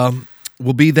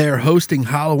will be there hosting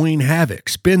Halloween Havoc.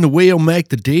 Spin the wheel, make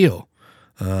the deal.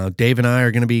 Dave and I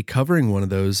are going to be covering one of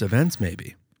those events,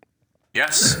 maybe.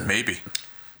 Yes, maybe.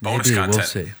 Bonus content. We'll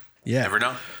see. Yeah. Never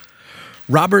know.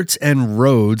 Roberts and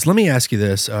Rhodes. Let me ask you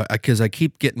this, because I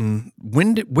keep getting.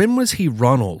 When was he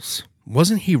Runnels?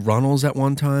 Wasn't he Runnels at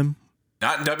one time?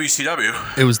 Not in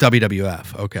WCW. It was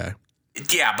WWF. Okay.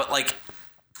 Yeah, but like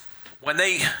when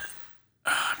they,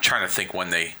 I'm trying to think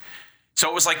when they. So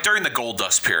it was like during the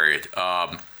Goldust period.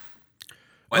 I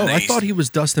thought he was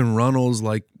Dustin Runnels,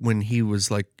 like when he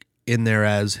was like in there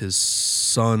as his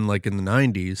son, like in the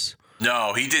 90s.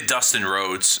 No, he did Dustin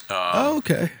Rhodes.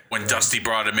 Okay. When Dusty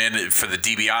brought him in for the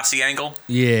DiBiase angle.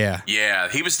 Yeah. Yeah,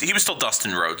 he was still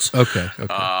Dustin Rhodes. Okay.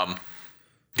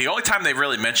 The only time they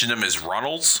really mentioned him as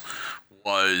Runnels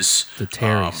was the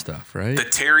Terry stuff, right? The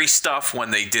Terry stuff when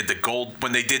they did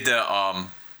the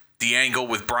angle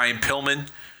with Brian Pillman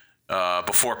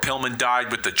before Pillman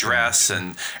died with the dress,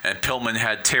 and Pillman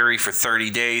had Terry for 30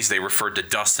 days. They referred to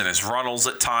Dustin as Runnels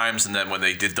at times, and then when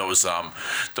they did those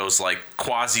like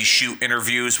quasi shoot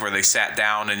interviews where they sat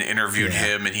down and interviewed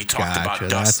him, and he talked about Dusty.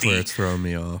 That's where it's throwing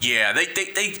me off. Yeah, they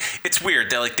it's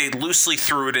weird. They loosely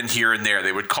threw it in here and there.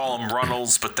 They would call him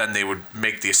Runnels, but then they would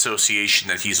make the association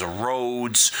that he's a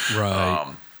Rhodes.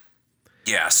 Right.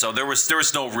 Yeah, so there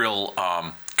was no real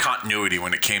continuity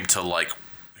when it came to like,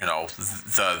 you know,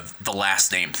 the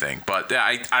last name thing. But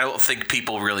I don't think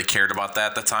people really cared about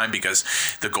that at the time because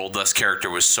the Goldust character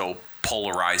was so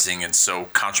polarizing and so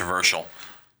controversial.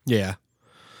 Yeah.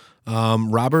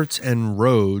 Roberts and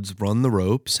Rhodes run the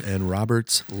ropes, and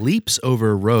Roberts leaps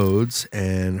over Rhodes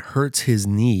and hurts his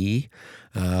knee,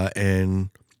 and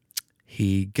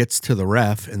he gets to the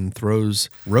ref and throws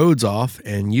Rhodes off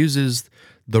and uses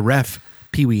the ref,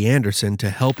 Pee Wee Anderson, to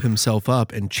help himself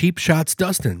up and cheap shots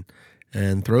Dustin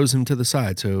and throws him to the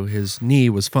side. So his knee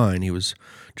was fine. He was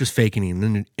just faking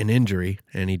an injury,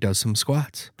 and he does some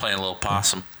squats. Playing a little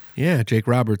possum. Yeah, Jake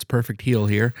Roberts, perfect heel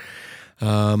here.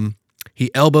 He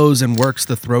elbows and works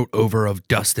the throat over of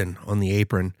Dustin on the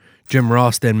apron. Jim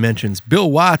Ross then mentions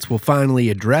Bill Watts will finally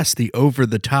address the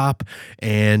over-the-top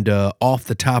and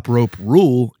off-the-top rope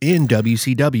rule in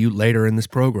WCW later in this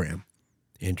program.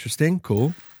 Interesting,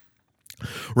 cool.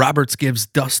 Roberts gives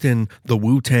Dustin the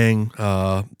Wu-Tang,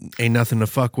 ain't nothing to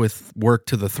fuck with work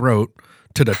to the throat.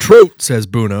 To the throat, says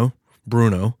Bruno.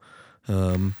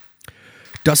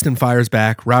 Dustin fires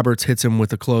back. Roberts hits him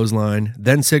with a clothesline,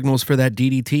 then signals for that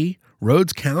DDT.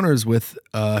 Rhodes counters with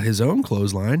his own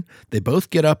clothesline. They both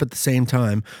get up at the same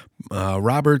time.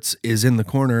 Roberts is in the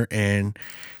corner, and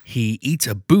he eats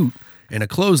a boot and a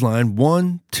clothesline.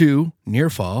 1, 2, near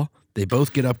fall. They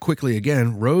both get up quickly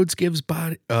again. Rhodes gives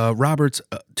Roberts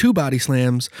 2 body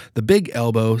slams, the big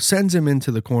elbow, sends him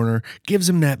into the corner, gives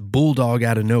him that bulldog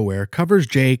out of nowhere, covers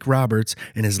Jake Roberts,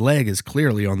 and his leg is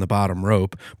clearly on the bottom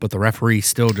rope, but the referee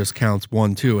still just counts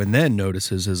 1, 2, and then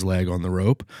notices his leg on the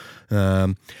rope.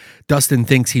 Dustin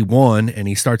thinks he won, and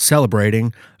he starts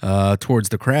celebrating towards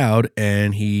the crowd,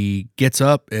 and he gets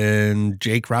up, and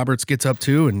Jake Roberts gets up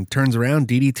too and turns around.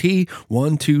 DDT,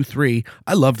 1, 2, 3.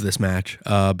 I loved this match.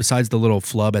 Besides the little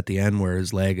flub at the end where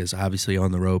his leg is obviously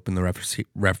on the rope and the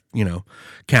ref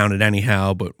counted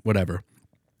anyhow, but whatever.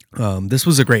 This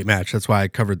was a great match. That's why I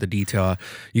covered the detail.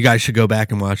 You guys should go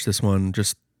back and watch this one.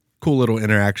 Just cool little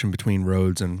interaction between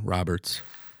Rhodes and Roberts.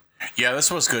 Yeah, this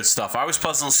was good stuff. I was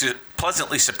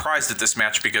pleasantly surprised at this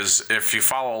match because if you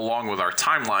follow along with our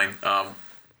timeline, a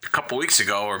couple weeks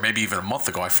ago, or maybe even a month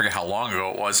ago, I forget how long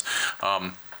ago it was,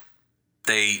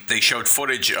 they showed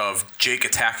footage of Jake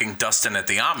attacking Dustin at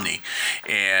the Omni,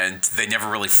 and they never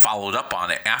really followed up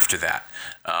on it after that.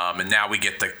 And now we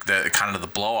get the kind of the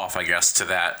blow off, I guess, to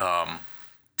that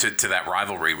to that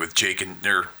rivalry with Jake and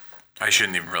I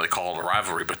shouldn't even really call it a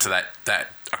rivalry, but to that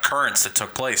occurrence that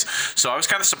took place. So I was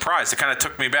kind of surprised. It kind of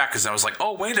took me back because I was like,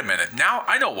 oh, wait a minute. Now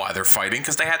I know why they're fighting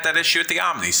because they had that issue at the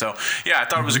Omni. So, yeah, I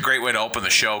thought it was a great way to open the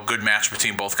show. Good match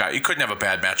between both guys. You couldn't have a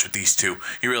bad match with these two.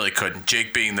 You really couldn't.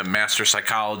 Jake being the master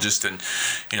psychologist and,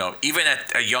 even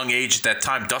at a young age at that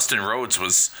time, Dustin Rhodes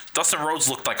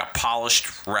looked like a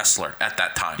polished wrestler at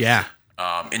that time. Yeah.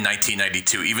 In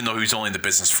 1992, even though he was only in the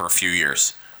business for a few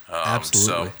years.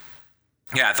 Absolutely. So,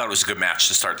 yeah, I thought it was a good match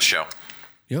to start the show.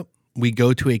 Yep. We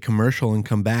go to a commercial and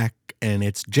come back, and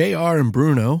it's JR and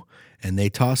Bruno, and they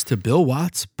toss to Bill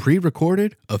Watts'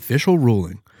 pre-recorded official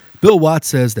ruling. Bill Watts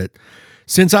says that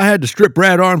since I had to strip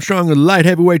Brad Armstrong of the light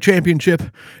heavyweight championship,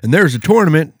 and there's a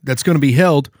tournament that's going to be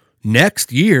held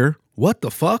next year, what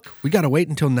the fuck? We got to wait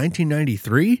until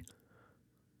 1993?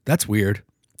 That's weird.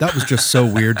 That was just so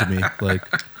weird to me. Like,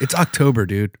 it's October,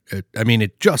 dude. It's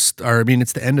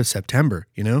the end of September,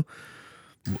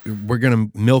 We're going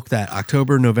to milk that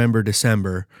October, November,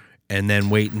 December, and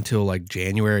then wait until like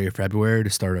January or February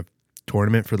to start a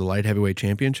tournament for the light heavyweight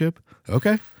championship.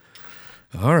 Okay.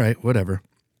 All right, whatever.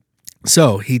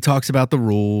 So he talks about the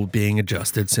rule being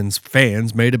adjusted since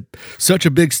fans made such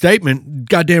a big statement,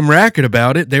 goddamn racket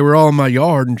about it. They were all in my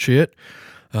yard and shit.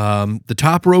 The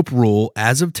top rope rule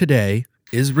as of today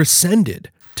is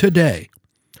rescinded today.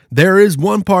 There is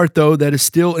one part, though, that is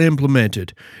still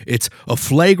implemented. It's a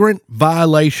flagrant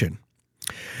violation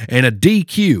and a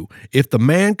DQ if the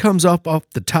man comes up off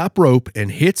the top rope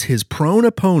and hits his prone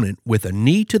opponent with a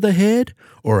knee to the head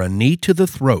or a knee to the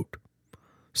throat.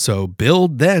 So Bill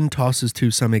then tosses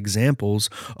to some examples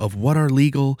of what's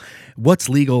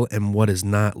legal and what is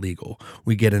not legal.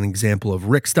 We get an example of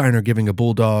Rick Steiner giving a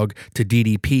bulldog to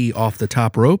DDP off the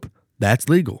top rope. That's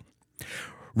legal.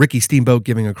 Ricky Steamboat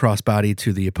giving a crossbody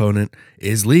to the opponent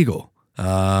is legal.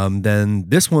 Then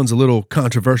this one's a little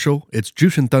controversial. It's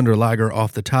Jushin Thunder Liger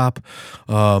off the top.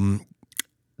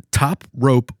 Top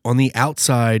rope on the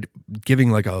outside, giving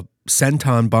like a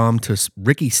senton bomb to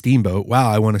Ricky Steamboat. Wow,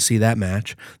 I want to see that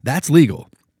match. That's legal.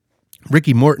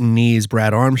 Ricky Morton knees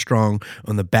Brad Armstrong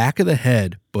on the back of the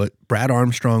head, but Brad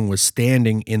Armstrong was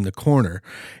standing in the corner,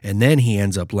 and then he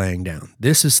ends up laying down.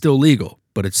 This is still legal,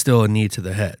 but it's still a knee to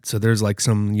the head. So there's like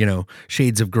some,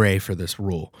 shades of gray for this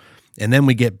rule. And then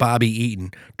we get Bobby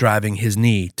Eaton driving his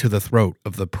knee to the throat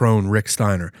of the prone Rick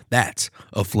Steiner. That's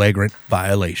a flagrant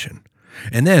violation.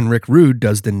 And then Rick Rude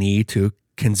does the knee to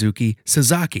Kensuke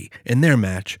Sasaki in their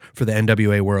match for the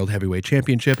NWA World Heavyweight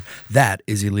Championship. That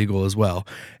is illegal as well.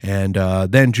 And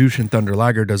then Jushin Thunder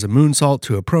Liger does a moonsault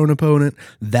to a prone opponent.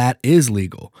 That is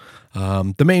legal.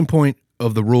 The main point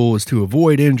of the rule is to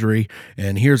avoid injury.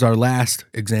 And here's our last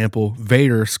example.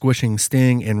 Vader squishing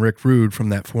Sting and Rick Rude from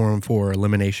that 4-on-4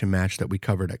 elimination match that we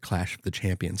covered at Clash of the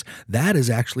Champions. That is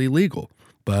actually legal,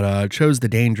 but it shows the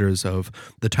dangers of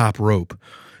the top rope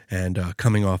and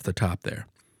coming off the top there.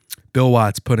 Bill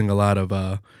Watts putting a lot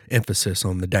of emphasis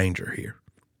on the danger here.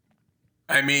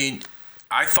 I mean,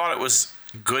 I thought it was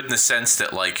good in the sense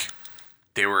that like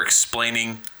they were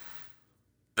explaining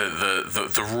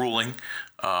the ruling,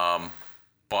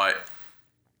 but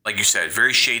like you said,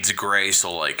 very shades of gray.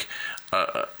 So like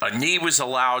a knee was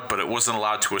allowed, but it wasn't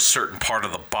allowed to a certain part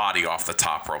of the body off the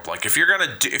top rope. Like if you're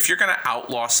gonna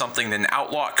outlaw something, then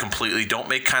outlaw it completely. Don't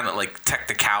make kind of like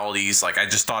technicalities. Like I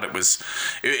just thought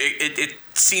it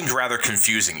seemed rather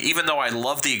confusing. Even though I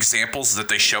love the examples that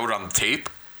they showed on the tape,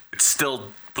 it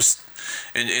still was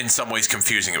in some ways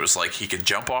confusing. It was like he can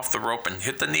jump off the rope and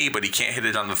hit the knee, but he can't hit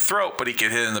it on the throat, but he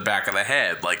can hit it in the back of the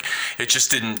head. Like it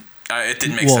just didn't. It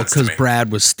didn't make sense to me. Well, because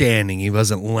Brad was standing, he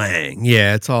wasn't laying.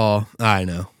 Yeah, it's all I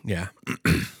know. Yeah.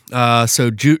 So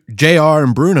JR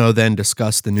and Bruno then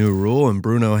discuss the new rule, and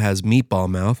Bruno has meatball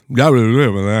mouth. I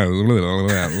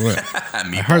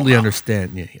hardly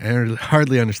understand. Yeah, I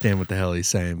hardly understand what the hell he's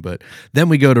saying. But then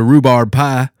we go to rhubarb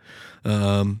pie.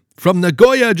 From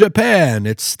Nagoya, Japan,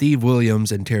 it's Steve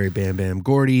Williams and Terry Bam Bam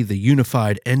Gordy, the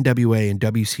unified NWA and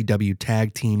WCW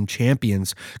tag team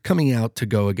champions, coming out to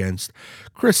go against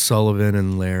Chris Sullivan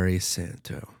and Larry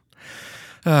Santo.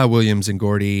 Williams and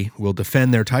Gordy will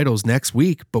defend their titles next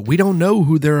week, but we don't know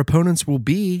who their opponents will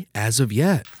be as of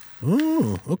yet.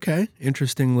 Oh, okay.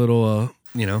 Interesting little,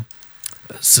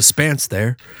 suspense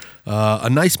there. A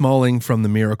nice mauling from the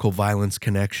Miracle Violence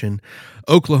Connection,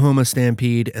 Oklahoma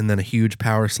Stampede, and then a huge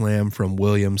power slam from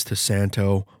Williams to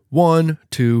Santo. 1,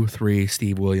 2, 3,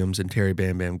 Steve Williams and Terry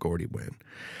Bam Bam Gordy win.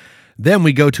 Then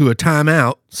we go to a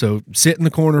timeout, so sit in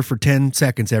the corner for 10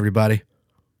 seconds, everybody.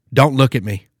 Don't look at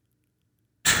me.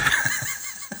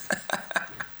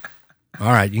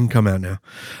 All right, you can come out now.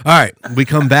 All right, we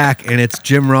come back, and it's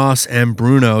Jim Ross and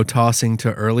Bruno tossing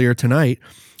to earlier tonight.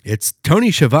 It's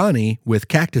Tony Schiavone with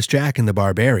Cactus Jack and the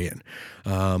Barbarian.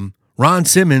 Ron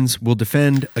Simmons will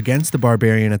defend against the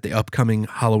Barbarian at the upcoming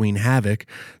Halloween Havoc.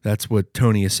 That's what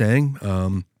Tony is saying.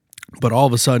 But all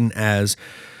of a sudden, as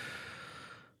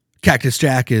Cactus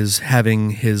Jack is having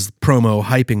his promo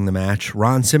hyping the match,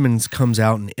 Ron Simmons comes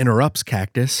out and interrupts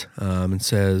Cactus and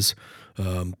says,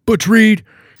 Butch Reed,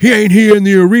 he ain't here in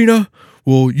the arena.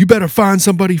 Well, you better find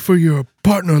somebody for your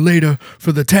partner later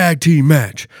for the tag team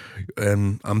match.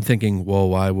 And I'm thinking, well,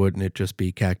 why wouldn't it just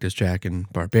be Cactus Jack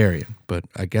and Barbarian? But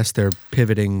I guess they're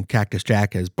pivoting Cactus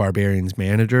Jack as Barbarian's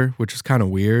manager, which is kind of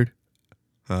weird.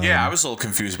 Yeah, I was a little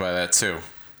confused by that too.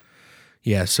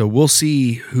 Yeah, so we'll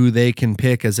see who they can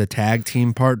pick as a tag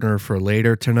team partner for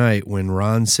later tonight when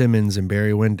Ron Simmons and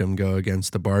Barry Windham go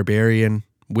against the Barbarian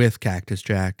with Cactus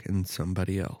Jack and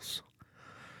somebody else.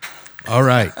 All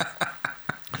right.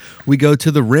 We go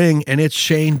to the ring, and it's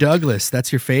Shane Douglas.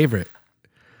 That's your favorite.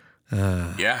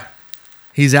 Yeah.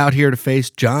 He's out here to face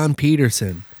John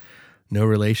Peterson. No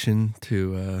relation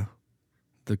to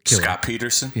the killer. Scott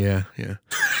Peterson? Yeah.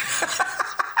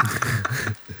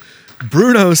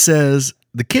 Bruno says,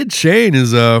 the kid Shane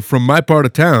is from my part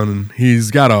of town, and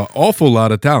he's got an awful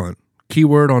lot of talent.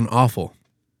 Keyword on awful.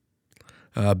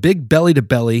 Big belly to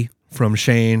belly from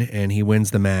Shane, and he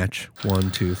wins the match.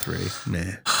 1, 2, 3. Nah.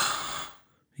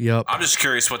 Yep. I'm just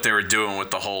curious what they were doing with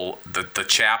the whole the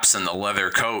chaps and the leather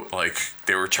coat. Like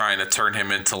they were trying to turn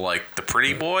him into like the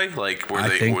pretty boy. Like where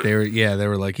they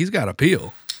were like, he's got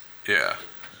appeal. Yeah.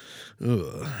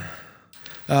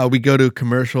 We go to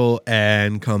commercial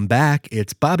and come back.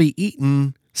 It's Bobby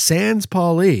Eaton sans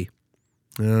Paulie.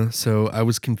 So I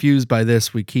was confused by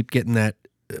this. We keep getting that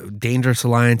Dangerous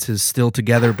Alliance is still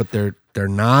together, but they're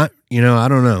not. I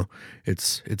don't know.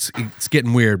 It's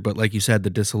getting weird. But like you said, the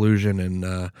disillusion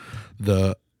and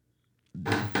the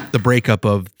the breakup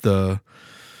of the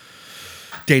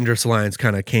Dangerous Alliance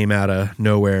kind of came out of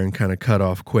nowhere and kind of cut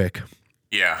off quick.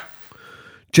 Yeah.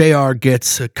 JR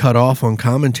gets cut off on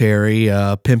commentary,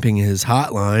 pimping his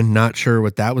hotline. Not sure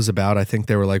what that was about. I think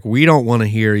they were like, we don't want to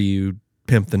hear you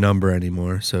pimp the number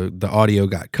anymore. So the audio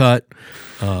got cut,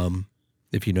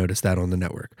 if you noticed that on the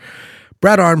network.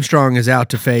 Brad Armstrong is out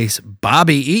to face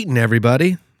Bobby Eaton,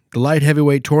 everybody. The light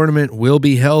heavyweight tournament will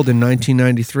be held in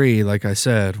 1993, like I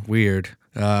said. Weird.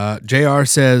 JR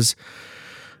says,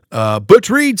 Butch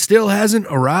Reed still hasn't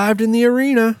arrived in the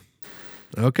arena.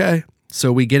 Okay.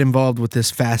 So we get involved with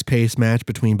this fast-paced match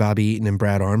between Bobby Eaton and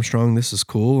Brad Armstrong. This is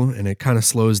cool, and it kind of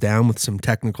slows down with some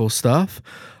technical stuff.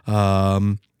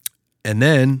 And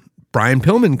then Brian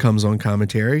Pillman comes on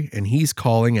commentary, and he's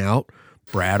calling out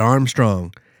Brad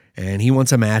Armstrong, and he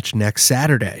wants a match next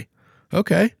Saturday.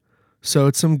 Okay, so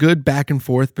it's some good back and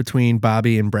forth between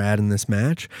Bobby and Brad in this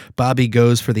match. Bobby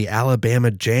goes for the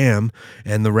Alabama Jam,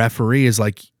 and the referee is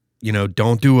like,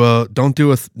 don't do a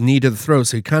knee to the throat.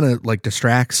 So he kind of like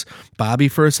distracts Bobby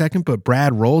for a second, but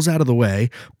Brad rolls out of the way,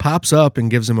 pops up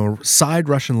and gives him a side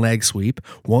Russian leg sweep.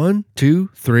 1, 2,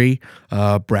 3.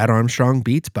 Brad Armstrong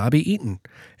beats Bobby Eaton,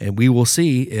 and we will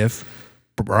see if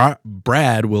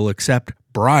Brad will accept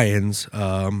Brian's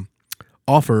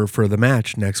offer for the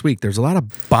match next week. There's a lot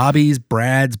of Bobbies,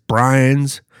 Brads,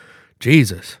 Brians.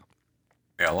 Jesus.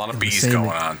 Yeah, a lot of B's going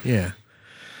on. Yeah.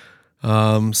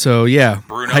 So yeah,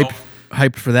 Bruno.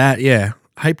 Hyped for that. Yeah.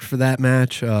 Hyped for that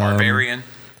match. Barbarian.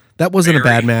 That wasn't a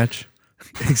bad match.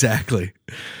 Exactly.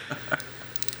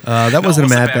 That wasn't a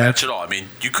bad match at all. I mean,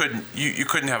 you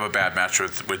couldn't have a bad match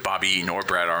with Bobby Eaton or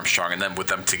Brad Armstrong, and then with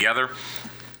them together.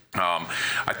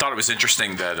 I thought it was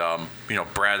interesting that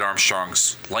Brad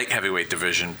Armstrong's light heavyweight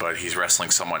division, but he's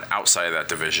wrestling someone outside of that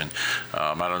division.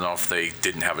 I don't know if they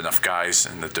didn't have enough guys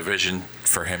in the division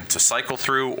for him to cycle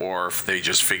through, or if they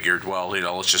just figured, well,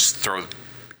 let's just throw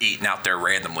Eaton out there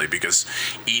randomly, because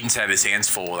Eaton's had his hands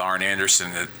full with Arn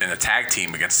Anderson in a tag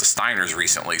team against the Steiners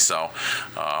recently. So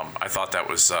I thought that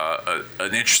was an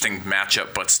interesting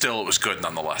matchup, but still it was good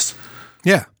nonetheless.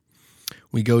 Yeah.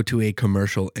 We go to a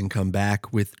commercial and come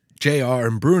back with JR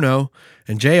and Bruno,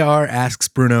 and JR asks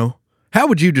Bruno, how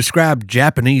would you describe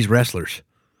Japanese wrestlers?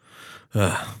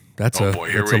 That's a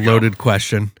loaded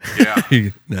question.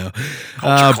 Yeah. No.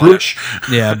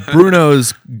 Bruno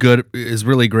is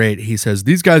really great. He says,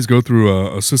 these guys go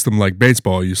through a system like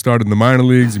baseball. You start in the minor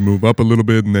leagues, you move up a little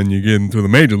bit, and then you get into the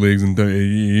major leagues, and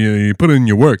you put in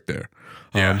your work there.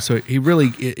 Yeah. So he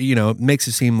really, makes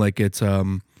it seem like it's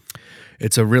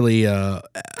a really,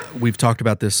 we've talked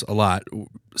about this a lot,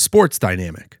 sports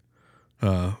dynamic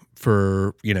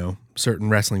for, certain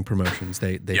wrestling promotions.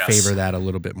 They Yes. favor that a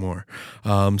little bit more.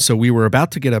 So we were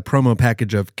about to get a promo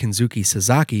package of Kenzuki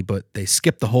Sasaki, but they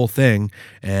skipped the whole thing,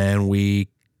 and we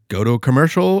go to a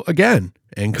commercial again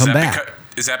and come back.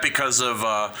 Is that because of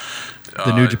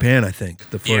the New Japan, I think,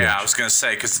 the footage? Yeah, I was going to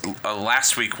say, because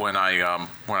last week when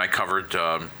I covered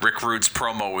Rick Rude's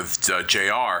promo with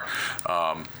JR,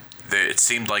 it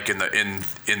seemed like in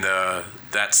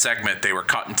that segment they were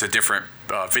cut into different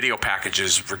video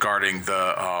packages regarding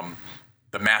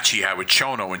the match he had with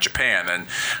Chono in Japan, and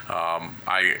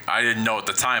I didn't know at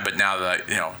the time, but now that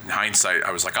in hindsight,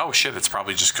 I was like, oh shit, it's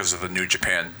probably just because of the New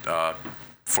Japan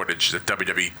footage that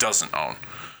WWE doesn't own.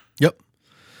 Yep.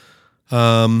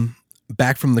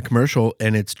 Back from the commercial,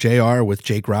 and it's JR with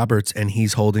Jake Roberts, and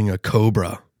he's holding a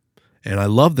Cobra. And I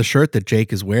love the shirt that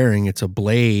Jake is wearing. It's a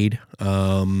blade,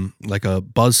 like a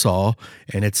buzzsaw,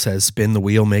 and it says, spin the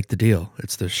wheel, make the deal.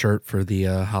 It's the shirt for the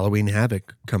Halloween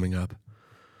Havoc coming up.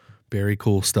 Very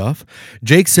cool stuff.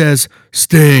 Jake says,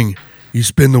 Sting, you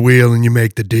spin the wheel and you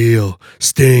make the deal.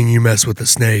 Sting, you mess with the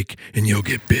snake and you'll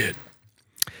get bit.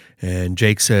 And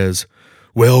Jake says,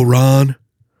 well, Ron,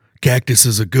 Cactus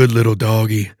is a good little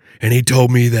doggy, and he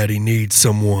told me that he needs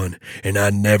someone, and I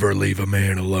never leave a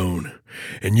man alone.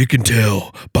 And you can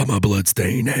tell by my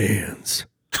bloodstained hands.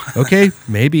 Okay,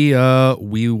 maybe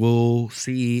we will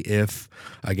see if,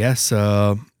 I guess,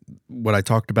 what I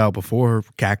talked about before,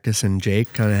 Cactus and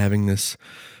Jake kind of having this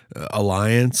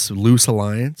loose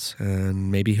alliance,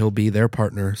 and maybe he'll be their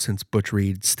partner since Butch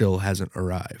Reed still hasn't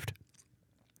arrived.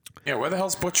 Yeah, where the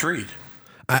hell's Butch Reed?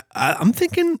 I'm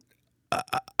thinking,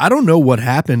 I don't know what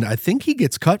happened. I think he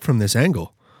gets cut from this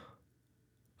angle.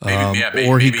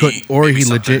 Or he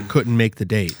legit couldn't make the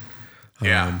date.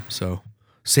 Yeah. So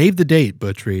save the date,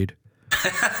 Butch Reed.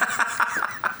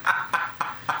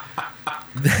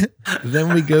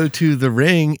 Then we go to the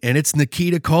ring, and it's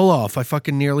Nikita Koloff. I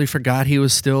fucking nearly forgot he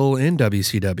was still in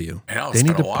WCW. They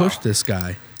need to push this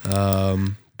guy.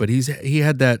 But he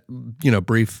had that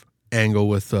brief angle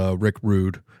with Rick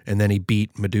Rude and then he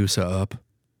beat Medusa up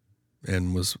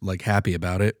and was like happy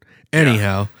about it.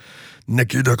 Anyhow,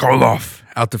 Nikita Koloff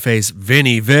out to face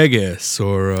Vinny Vegas,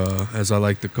 or as I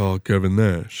like to call Kevin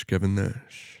Nash.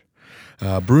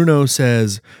 Bruno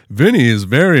says Vinny is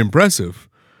very impressive.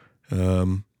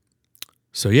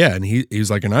 So yeah, and he's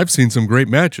like, and I've seen some great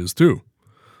matches too.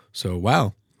 So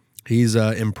wow, he's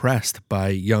impressed by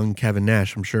young Kevin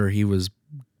Nash. I'm sure he was,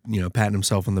 patting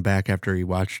himself on the back after he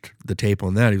watched the tape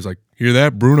on that. He was like, hear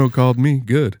that? Bruno called me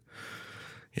good.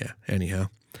 Yeah. Anyhow,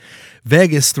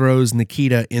 Vegas throws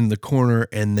Nikita in the corner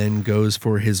and then goes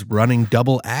for his running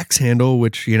double axe handle,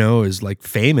 which, is like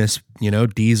famous,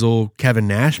 Diesel Kevin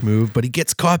Nash move, but he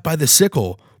gets caught by the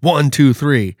sickle. 1, 2,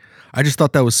 3. I just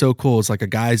thought that was so cool. It's like a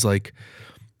guy's like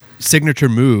signature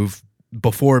move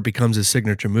before it becomes his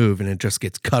signature move, and it just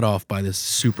gets cut off by this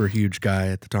super huge guy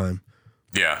at the time.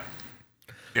 Yeah.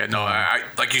 Yeah, no, I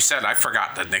like you said, I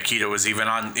forgot that Nikita was even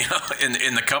on,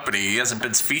 in the company. He hasn't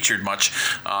been featured much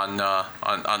on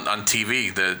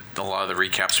TV. A lot of the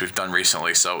recaps we've done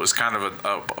recently, so it was kind of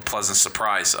a pleasant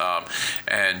surprise.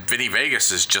 And Vinny Vegas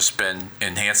has just been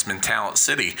Enhancement Talent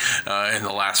City in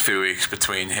the last few weeks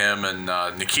between him and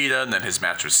Nikita, and then his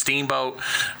match with Steamboat.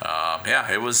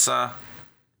 It was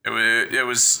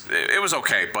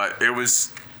okay, but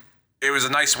it was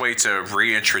a nice way to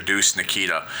reintroduce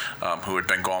Nikita, who had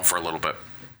been gone for a little bit.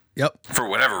 Yep. For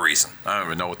whatever reason. I don't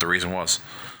even know what the reason was.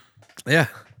 Yeah.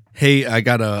 Hey, I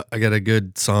got a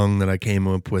good song that I came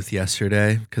up with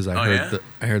yesterday because I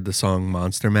heard the song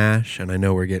Monster Mash, and I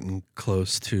know we're getting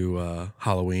close to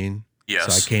Halloween. Yes.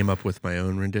 So I came up with my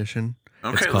own rendition.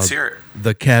 Okay, let's hear it.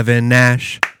 The Kevin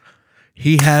Nash.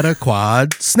 He had a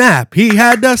quad snap. He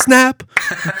had the snap.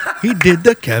 He did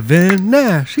the Kevin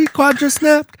Nash. He quadra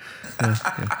snapped. Yeah.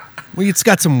 Well, it's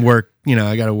got some work.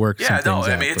 I got to work some things out. Yeah,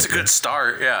 no, I mean, it's a good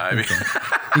start. Yeah, I mean.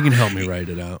 You can help me write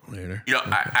it out later.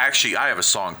 I have a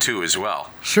song, too, as well.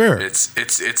 Sure.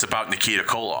 It's about Nikita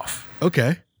Koloff.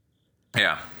 Okay.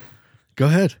 Yeah. Go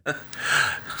ahead.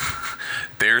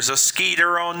 There's a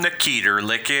skeeter on Nikita,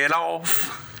 lick it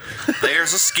off.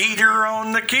 There's a skeeter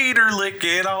on Nikita, lick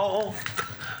it off.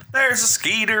 There's a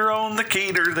skeeter on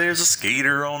Nikita, there's a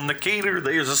skeeter on Nikita,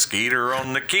 there's a skeeter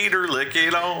on Nikita, lick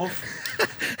it off.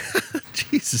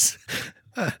 Jesus.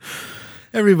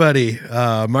 Everybody,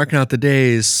 marking out the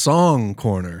day's song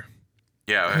corner.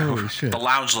 Yeah, holy shit. The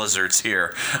lounge lizards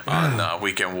here on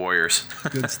Weekend Warriors.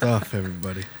 Good stuff,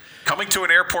 everybody. Coming to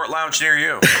an airport lounge near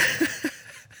you.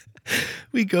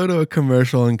 We go to a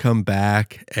commercial and come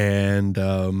back, and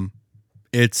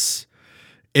it's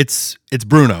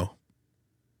Bruno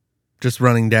just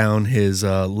running down his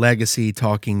legacy,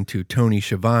 talking to Tony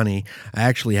Schiavone. I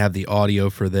actually have the audio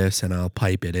for this, and I'll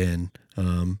pipe it in.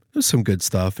 It was some good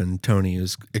stuff, and Tony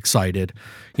is excited,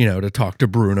 to talk to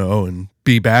Bruno and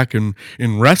be back in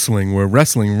wrestling where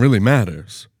wrestling really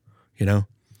matters.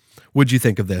 What'd you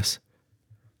think of this?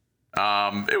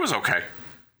 It was okay.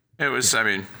 It was,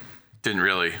 didn't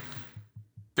really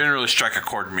strike a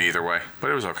chord with me either way, but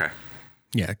it was okay.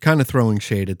 Yeah, kind of throwing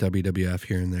shade at WWF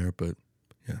here and there, but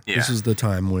yeah. This is the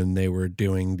time when they were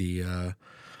doing the,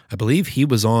 I believe he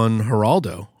was on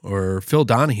Geraldo or Phil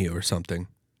Donahue or something,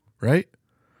 right?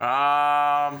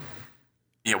 Yeah,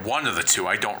 one of the two.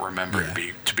 I don't remember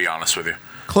to be honest with you.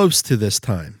 Close to this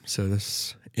time. So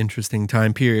this interesting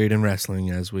time period in wrestling,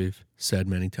 as we've said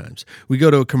many times. We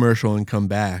go to a commercial and come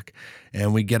back,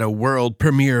 and we get a world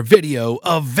premiere video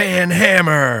of Van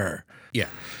Hammer. Yeah.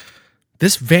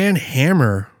 This Van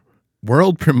Hammer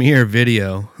world premiere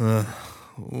video,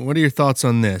 what are your thoughts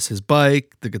on this? His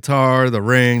bike, the guitar, the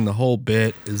ring, the whole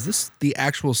bit. Is this the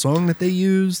actual song that they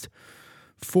used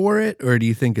for it, or do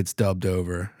you think it's dubbed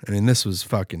over? This was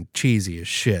fucking cheesy as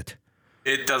shit.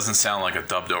 It doesn't sound like a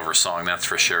dubbed over song, that's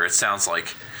for sure. It sounds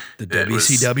like the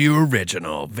WCW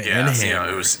original Van Hammer.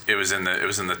 It was in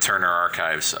the Turner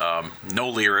archives. No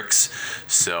lyrics.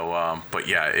 So, but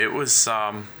yeah, it was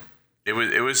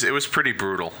pretty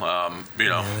brutal. They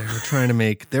were trying to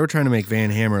make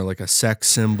Van Hammer like a sex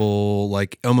symbol,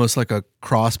 like almost like a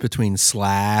cross between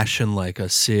Slash and like a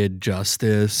Sid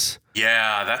Justice.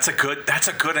 Yeah, that's a good.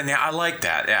 I like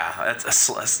that. Yeah, that's a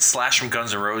Slash from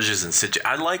Guns N' Roses and Sid.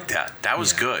 I like that. That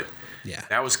was good. Yeah,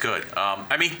 that was good.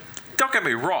 Don't get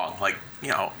me wrong. Like,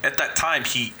 at that time,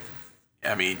 he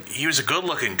was a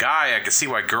good-looking guy. I could see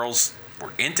why girls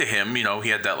were into him. He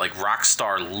had that like rock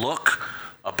star look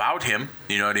about him.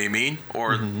 You know what I mean?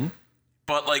 Or,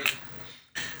 but like,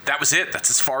 that was it. That's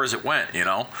as far as it went.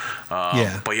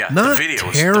 Yeah. But yeah, not the video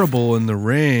was terrible in the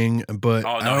ring, but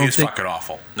oh no, he was fucking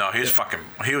awful. No, he was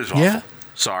awful. Yeah.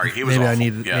 Sorry, he was maybe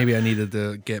awful. Maybe I needed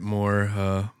to get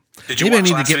more. Did you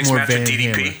watch last week's match with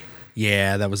DDP?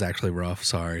 Yeah, that was actually rough.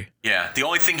 Sorry. Yeah, the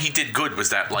only thing he did good was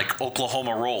that like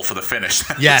Oklahoma roll for the finish.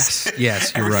 Yes,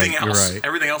 you're right. You're right.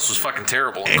 Everything else was fucking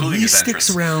terrible, and including he his sticks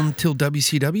entrance. around till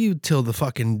WCW till the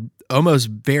fucking almost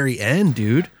very end,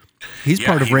 dude. He's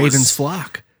part of Raven's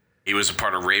flock. He was a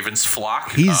part of Raven's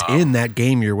flock. He's in that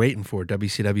game you're waiting for,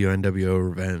 WCW NWO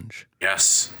Revenge.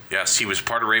 Yes, he was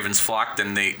part of Raven's flock.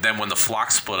 Then when the flock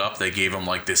split up, they gave him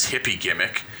like this hippie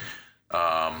gimmick,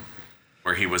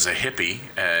 where he was a hippie,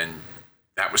 and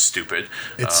that was stupid.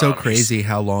 It's so crazy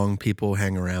how long people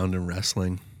hang around in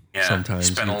wrestling. Yeah, sometimes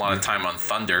spent a lot of time on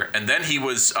Thunder, and then he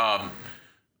was a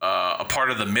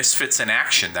part of the Misfits in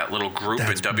Action, that little group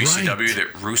in WCW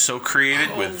that Russo created.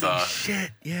 Holy shit,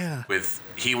 yeah.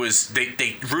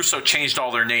 Russo changed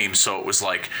all their names, so it was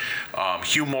like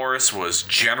Hugh Morris was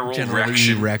General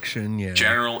Erection, yeah.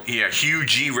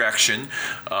 Huge Erection.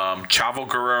 Chavo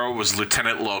Guerrero was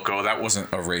Lieutenant Loco. That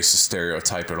wasn't a racist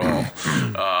stereotype at all.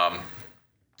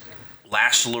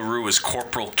 Lash LaRue was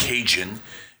Corporal Cajun,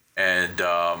 and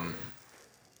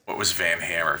what was Van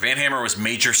Hammer? Van Hammer was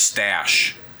Major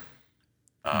Stash.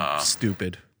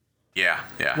 Stupid. Yeah.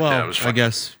 Well, was I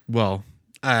guess. Well,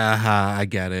 I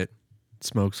get it.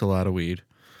 Smokes a lot of weed.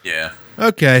 Yeah.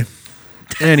 Okay.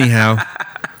 Anyhow,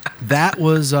 that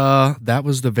was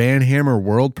the Van Hammer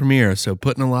world premiere. So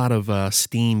putting a lot of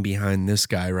steam behind this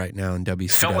guy right now in WCW.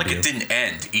 It felt like it didn't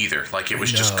end either. Like it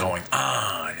was just going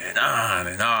on and on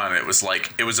and on. It was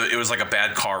like a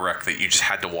bad car wreck that you just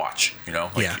had to watch. You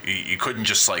know, like you couldn't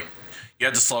just like, you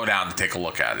had to slow down to take a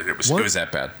look at it. It was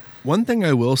that bad. One thing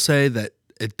I will say that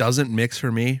it doesn't mix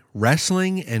for me: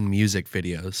 wrestling and music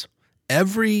videos.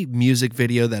 Every music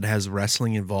video that has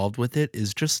wrestling involved with it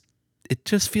just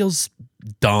feels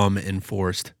dumb and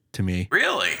forced to me.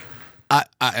 Really?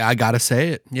 I gotta say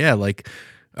it. Yeah, like,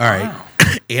 all right. Wow.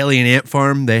 Alien Ant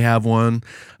Farm, they have one.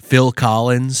 Phil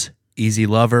Collins, Easy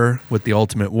Lover with the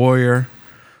Ultimate Warrior.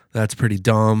 That's pretty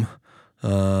dumb. You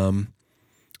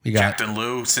got Captain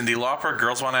Lou, Cyndi Lauper,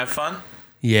 Girls Want to Have Fun?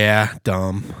 Yeah,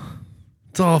 dumb.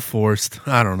 It's all forced.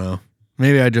 I don't know.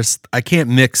 Maybe I can't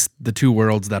mix the two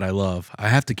worlds that I love. I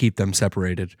have to keep them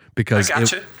separated because I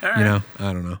gotcha. Right. You know,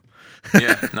 I don't know.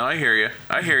 Yeah, no, I hear you.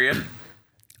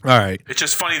 All right. It's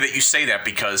just funny that you say that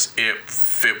because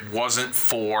if it wasn't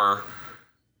for,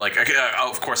 like,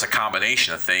 of course, a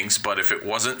combination of things, but if it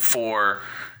wasn't for,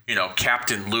 you know,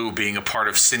 Captain Lou being a part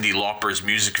of Cyndi Lauper's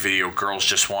music video, Girls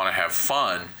Just Want to Have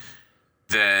Fun,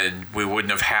 then we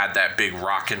wouldn't have had that big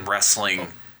rock and wrestling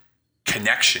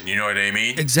connection. You know what I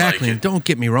mean? Exactly. Like, and don't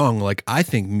get me wrong. Like, I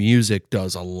think music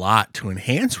does a lot to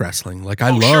enhance wrestling. Like, I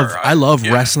love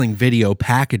wrestling video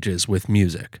packages with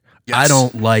music. Yes. I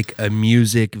don't like a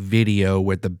music video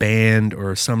with the band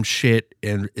or some shit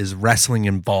and is wrestling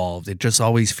involved. It just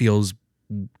always feels,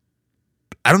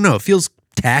 I don't know, it feels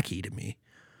tacky to me.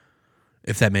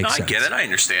 If that makes sense. I get it. I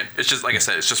understand. It's just, like I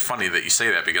said, it's just funny that you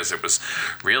say that because it was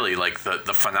really like the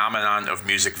phenomenon of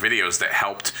music videos that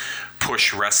helped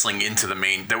push wrestling into the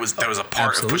main. That was a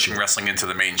part of pushing wrestling into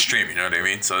the mainstream. You know what I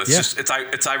mean? So it's just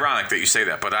it's ironic that you say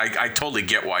that, but I totally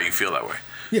get why you feel that way.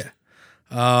 Yeah.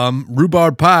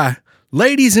 Rhubarb Pie,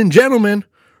 ladies and gentlemen,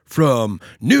 from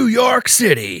New York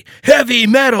City, heavy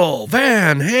metal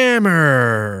Van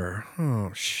Hammer.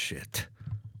 Oh shit.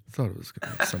 Thought it was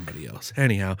going to be somebody else.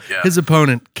 Anyhow, his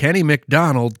opponent, Kenny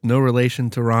McDonald, no relation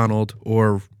to Ronald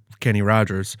or Kenny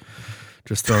Rogers.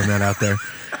 Just throwing that out there.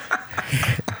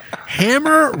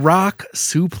 Hammer Rock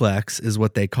Suplex is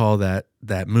what they call that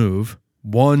move.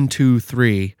 1, 2,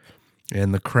 3.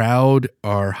 And the crowd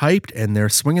are hyped and they're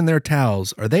swinging their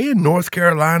towels. Are they in North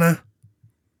Carolina?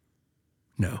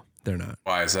 No, they're not.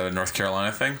 Why? Is that a North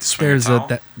Carolina thing? There's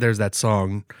that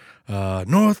song.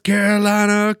 North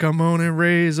Carolina, come on and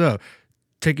raise up.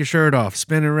 Take your shirt off,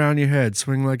 spin it around your head,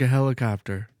 swing like a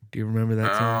helicopter. Do you remember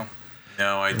that song?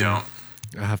 No, I don't.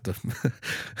 I'll have to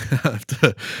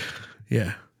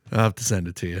I'll have to send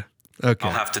it to you. Okay.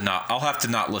 I'll have to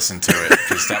not listen to it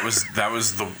because that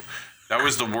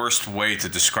was the worst way to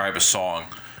describe a song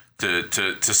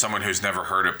to someone who's never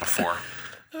heard it before.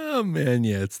 Oh man,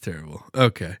 yeah, it's terrible.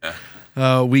 Okay.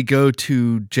 We go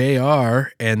to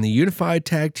JR and the Unified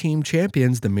Tag Team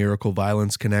Champions, the Miracle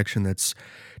Violence Connection. That's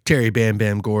Terry Bam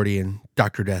Bam Gordy and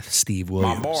Dr. Death Steve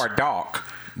Williams. My boy Doc.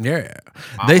 Yeah.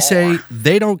 They say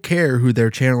they don't care who their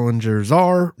challengers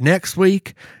are next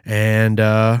week. And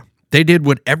they did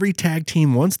what every tag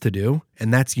team wants to do,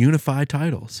 and that's unify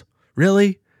titles.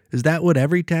 Really? Is that what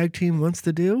every tag team wants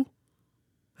to do?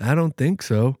 I don't think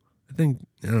so. I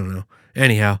don't know.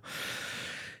 Anyhow,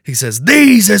 he says,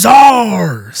 "These is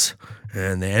ours."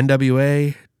 And the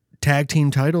NWA tag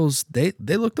team titles, they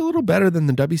looked a little better than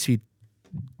the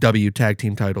W tag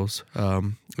team titles,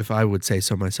 if I would say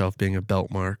so myself, being a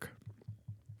belt mark.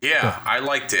 Yeah, I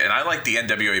liked it, and I like the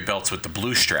NWA belts with the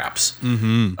blue straps.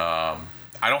 Mm-hmm.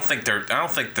 I don't think the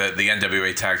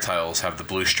NWA tag titles have the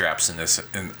blue straps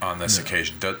on this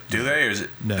occasion. Do they? Or is it?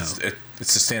 No.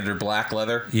 It's the standard black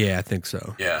leather. Yeah, I think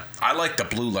so. Yeah, I like the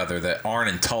blue leather that Arn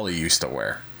and Tully used to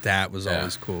wear. That was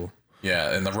always cool.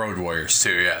 Yeah, and the Road Warriors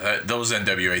too. Yeah, those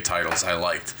NWA titles I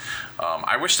liked.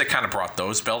 I wish they kind of brought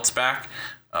those belts back,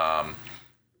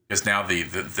 because now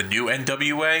the new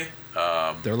NWA.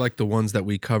 They're like the ones that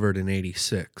we covered in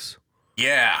 '86.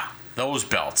 Yeah, those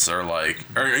belts are like,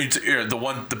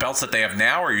 the belts that they have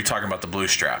now. Or are you talking about the blue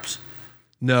straps?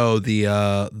 No,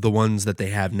 the ones that they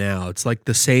have now. It's like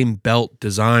the same belt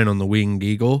design on the Winged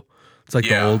Eagle. It's like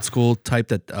the old school type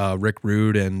that Rick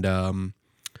Rude and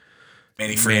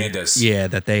Manny Fernandez. Yeah,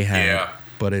 that they had. Yeah.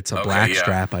 But it's a black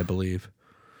strap, I believe.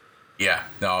 Yeah.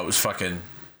 No, it was fucking.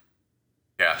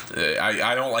 Yeah,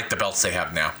 I don't like the belts they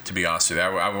have now. To be honest with you,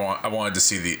 I wanted to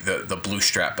see the blue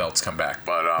strap belts come back.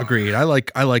 But agreed. I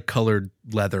like colored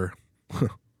leather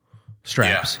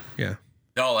straps. Yeah.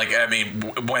 No, like I mean,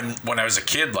 when I was a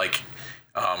kid, like.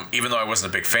 Even though I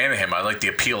wasn't a big fan of him, I liked the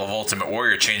appeal of Ultimate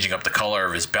Warrior changing up the color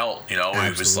of his belt. You know,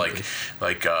 it was like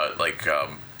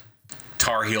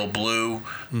Tar Heel blue,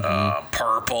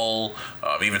 purple.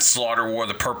 Even Slaughter wore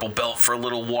the purple belt for a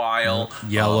little while.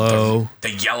 Yellow.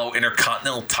 The yellow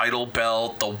Intercontinental title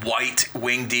belt, the white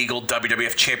Winged Eagle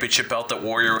WWF Championship belt that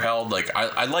Warrior held. Like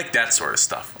I like that sort of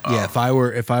stuff. Yeah, if I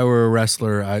were a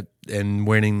wrestler and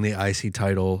winning the IC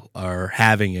title or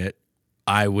having it,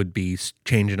 I would be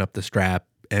changing up the strap,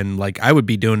 and like I would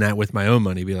be doing that with my own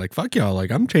money. Be like, fuck y'all,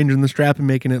 like I'm changing the strap and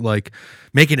making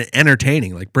it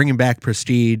entertaining, like bringing back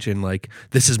prestige and like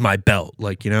this is my belt,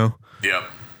 like, you know. Yep.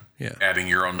 Yeah. Adding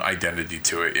your own identity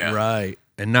to it. Yeah. Right.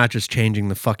 And not just changing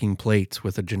the fucking plates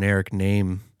with a generic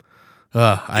name.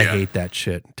 I hate that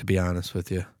shit, to be honest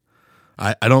with you.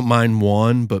 I don't mind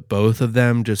one, but both of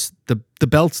them just the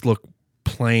belts look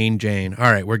plain Jane.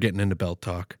 All right, we're getting into belt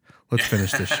talk. Let's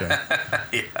finish this show.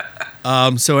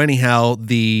 Yeah. So anyhow,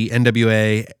 the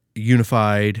NWA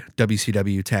Unified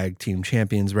WCW Tag Team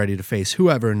Champions ready to face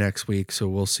whoever next week. So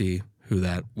we'll see who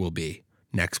that will be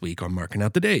next week on Marking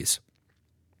Out the Days.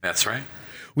 That's right.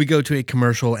 We go to a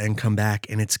commercial and come back,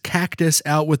 and it's Cactus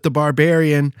out with the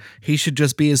Barbarian. He should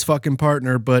just be his fucking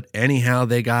partner, but anyhow,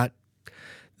 they got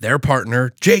their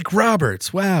partner, Jake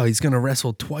Roberts. Wow, he's going to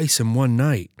wrestle twice in one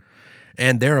night.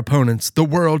 And their opponents, the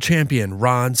world champion,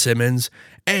 Ron Simmons,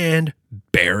 and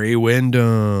Barry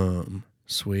Windham.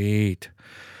 Sweet.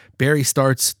 Barry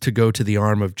starts to go to the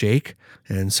arm of Jake,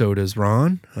 and so does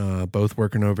Ron, both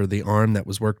working over the arm that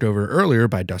was worked over earlier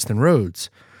by Dustin Rhodes.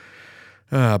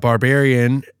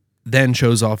 Barbarian then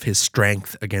shows off his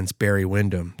strength against Barry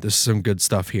Windham. This is some good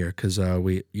stuff here because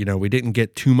we didn't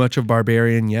get too much of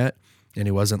Barbarian yet, and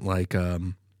he wasn't like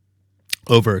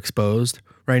overexposed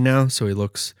right now, so he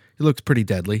looks pretty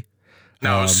deadly.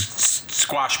 No,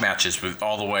 squash matches with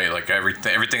all the way. Like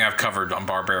everything I've covered on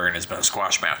Barbarian has been a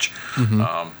squash match.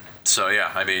 Mm-hmm. So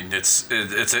yeah, I mean it's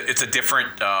a different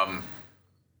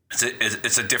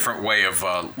it's a different way of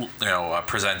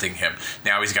presenting him.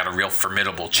 Now he's got a real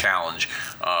formidable challenge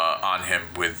on him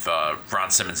with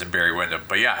Ron Simmons and Barry Windham.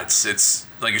 But yeah, it's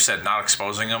like you said, not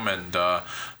exposing him, and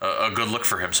a good look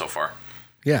for him so far.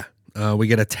 Yeah. We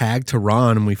get a tag to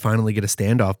Ron, and we finally get a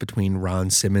standoff between Ron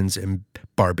Simmons and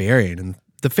Barbarian. And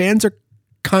the fans are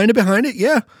kind of behind it.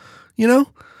 Yeah. You know,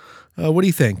 what do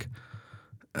you think?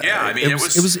 Yeah. I mean,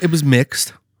 it was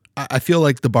mixed. I feel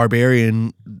like the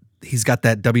Barbarian, he's got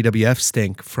that WWF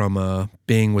stink from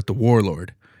being with the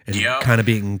Warlord and kind of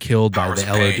being killed by the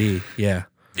LOD. Yeah.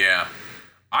 Yeah.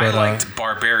 I liked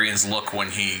Barbarian's look when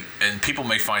and people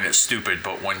may find it stupid,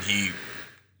 but when he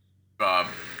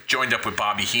joined up with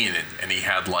Bobby Heenan, and he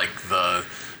had like the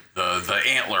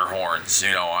antler horns,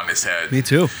 on his head. Me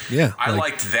too. Yeah. I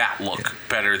liked that look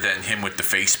better than him with the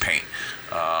face paint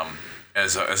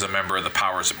as a member of the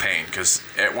Powers of Pain, because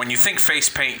when you think face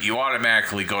paint, you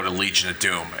automatically go to Legion of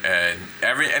Doom, and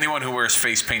anyone who wears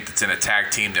face paint that's in a tag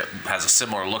team that has a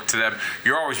similar look to them,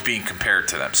 you're always being compared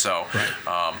to them. So.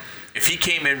 Right. If he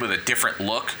came in with a different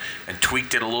look and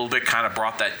tweaked it a little bit, kind of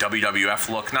brought that WWF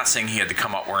look, not saying he had to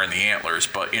come out wearing the antlers,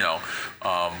 but,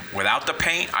 without the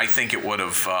paint, I think it would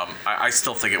have, I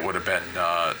still think it would have been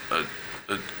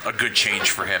a good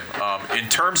change for him. In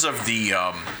terms of the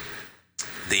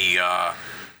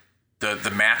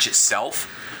match itself,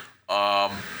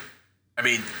 I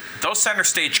mean, those center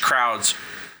stage crowds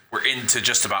were into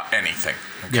just about anything,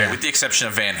 okay, with the exception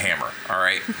of Van Hammer, all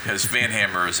right? Because Van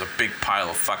Hammer is a big pile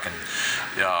of fucking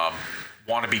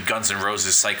wannabe Guns N'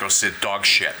 Roses Psycho Sid dog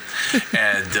shit.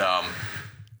 And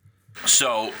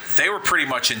so they were pretty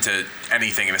much into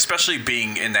anything, and especially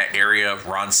being in that area,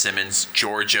 Ron Simmons,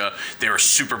 Georgia, they were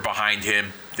super behind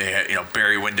him. They had,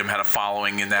 Barry Windham had a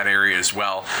following in that area as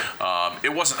well.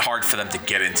 It wasn't hard for them to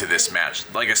get into this match.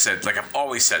 Like I said, like I've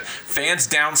always said, fans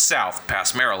down south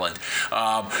past Maryland,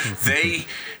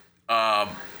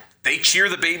 they cheer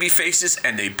the baby faces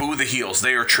and they boo the heels.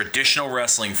 They are traditional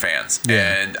wrestling fans.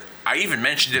 Yeah. And I even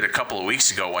mentioned it a couple of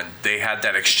weeks ago when they had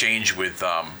that exchange with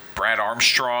Brad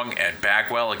Armstrong and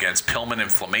Bagwell against Pillman and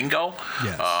Flamingo.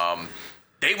 Yes.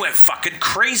 They went fucking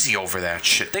crazy over that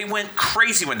shit. They went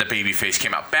crazy when the babyface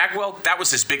came out. Bagwell, that was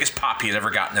his biggest pop he had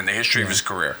ever gotten in the history of his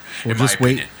career, in my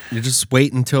opinion. You just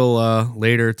wait until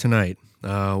later tonight,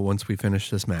 once we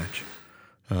finish this match.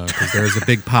 Because there's a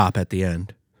big pop at the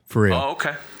end. For real. Oh,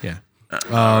 okay. Yeah.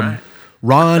 Right.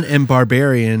 Ron and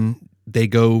Barbarian, they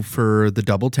go for the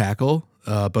double tackle.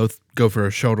 Both go for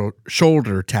a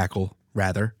shoulder tackle,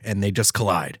 rather, and they just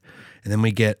collide. And then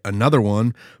we get another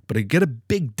one, but I get a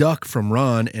big duck from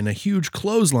Ron and a huge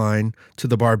clothesline to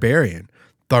the Barbarian.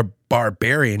 The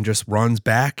Barbarian just runs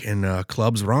back and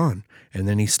clubs Ron. And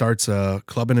then he starts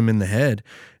clubbing him in the head.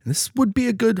 And this would be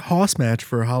a good hoss match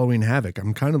for Halloween Havoc.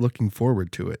 I'm kind of looking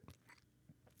forward to it.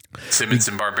 Simmons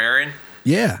and Barbarian?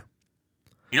 Yeah.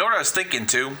 You know what I was thinking,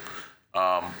 too?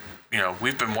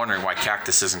 We've been wondering why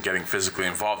Cactus isn't getting physically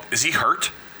involved. Is he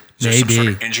hurt? Is there some sort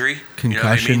of injury?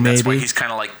 Concussion, That's why maybe. he's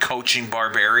kind of like coaching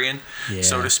Barbarian,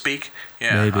 so to speak.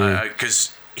 Yeah, maybe.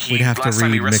 Because we'd have to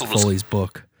read Mick Foley's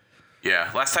book.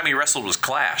 Yeah, last time he wrestled was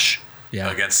Clash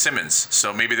against Simmons.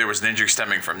 So maybe there was an injury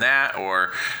stemming from that,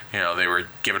 or they were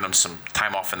giving him some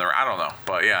time off in there. I don't know,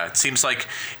 but yeah, it seems like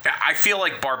I feel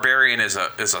like Barbarian is a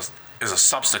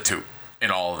substitute in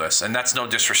all of this, and that's no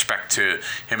disrespect to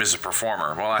him as a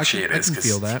performer. Well, actually, it is. I can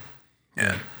feel that.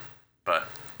 Yeah, but.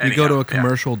 We go to a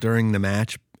commercial during the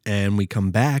match, and we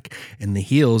come back, and the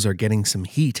heels are getting some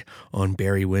heat on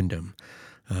Barry Windham.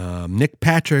 Nick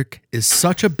Patrick is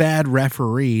such a bad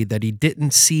referee that he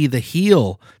didn't see the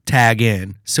heel tag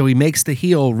in, so he makes the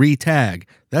heel re-tag.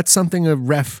 That's something a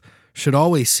ref should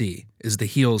always see, is the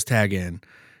heels tag in.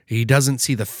 He doesn't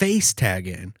see the face tag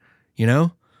in,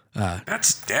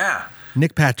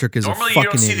 Nick Patrick is normally a fucking you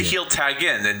don't see idiot. the heel tag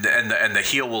in, and the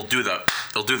heel will do the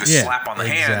slap on the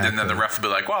hand, and then the ref will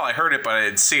be like, "Well, I heard it, but I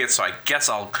didn't see it, so I guess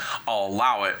I'll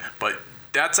allow it." But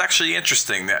that's actually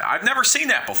interesting. That I've never seen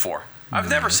that before.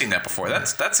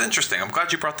 That's interesting. I'm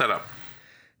glad you brought that up.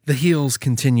 The heels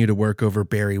continue to work over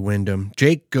Barry Windham.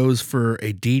 Jake goes for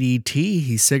a DDT.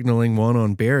 He's signaling one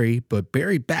on Barry, but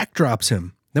Barry backdrops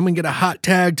him. Then we get a hot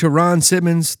tag to Ron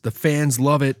Simmons. The fans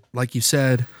love it, like you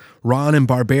said. Ron and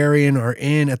Barbarian are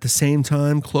in at the same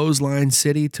time. Clothesline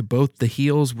City to both the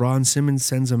heels. Ron Simmons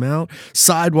sends him out.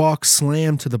 Sidewalk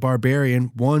slam to the Barbarian.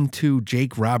 1-2.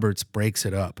 Jake Roberts breaks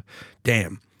it up.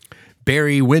 Damn.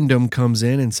 Barry Windham comes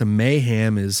in and some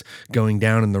mayhem is going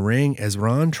down in the ring as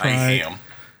Ron tries.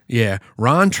 Yeah,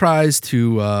 Ron tries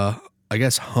to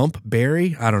hump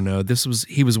Barry. I don't know.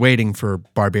 He was waiting for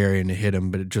Barbarian to hit him,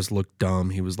 but it just looked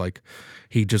dumb.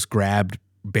 He just grabbed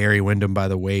Barry Windham by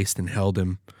the waist and held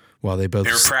him. While they were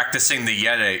practicing the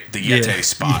Yeti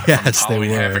spot from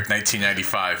Halloween Havoc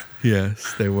 1995.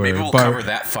 Yes, they were. Maybe we'll cover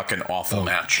that fucking awful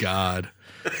match. God.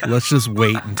 Let's just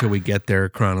wait until we get there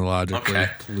chronologically,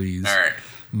 please. All right.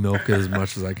 Milk it as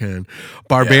much as I can.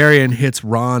 Barbarian hits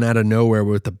Ron out of nowhere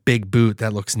with a big boot.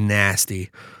 That looks nasty.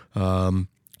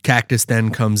 Cactus then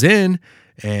comes in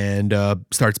and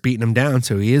starts beating him down,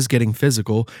 so he is getting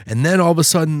physical. And then all of a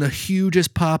sudden, the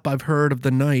hugest pop I've heard of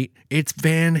the night, it's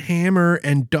Van Hammer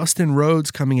and Dustin Rhodes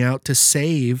coming out to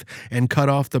save and cut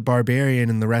off the Barbarian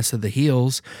and the rest of the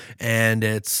heels, and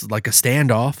it's like a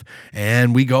standoff,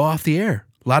 and we go off the air.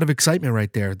 A lot of excitement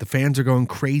right there. The fans are going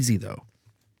crazy, though.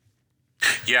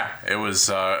 Yeah, it was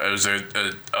a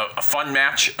fun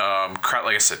match.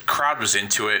 Like I said, crowd was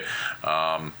into it.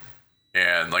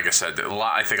 And like I said,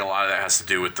 I think a lot of that has to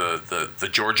do with the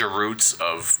Georgia roots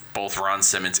of both Ron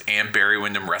Simmons and Barry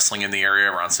Windham wrestling in the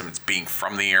area. Ron Simmons being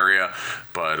from the area,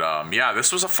 but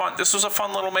this was a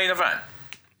fun little main event.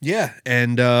 Yeah,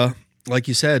 and like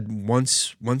you said,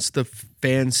 once the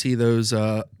fans see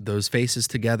those faces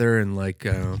together and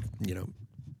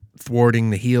thwarting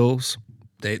the heels,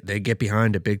 they get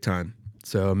behind it big time.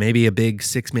 So maybe a big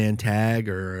 6-man tag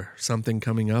or something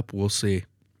coming up. We'll see.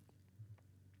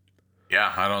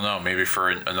 Yeah, I don't know. Maybe for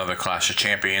another Clash of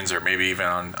Champions, or maybe even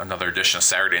on another edition of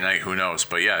Saturday Night. Who knows?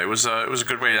 But yeah, it was a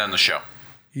good way to end the show.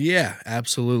 Yeah,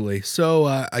 absolutely. So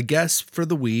I guess for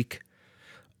the week,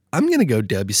 I'm gonna go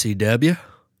WCW.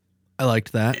 I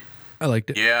liked that. I liked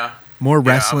it. Yeah, More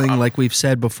wrestling, like we've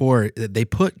said before. They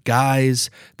put guys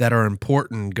that are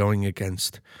important going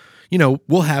against,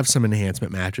 we'll have some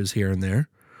enhancement matches here and there,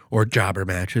 or jobber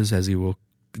matches, as you will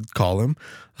call them.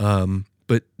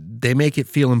 But they make it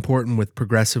feel important with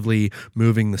progressively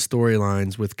moving the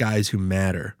storylines with guys who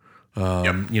matter.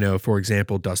 For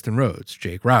example, Dustin Rhodes,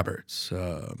 Jake Roberts,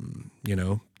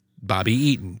 Bobby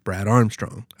Eaton, Brad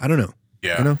Armstrong. I don't know.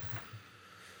 Yeah.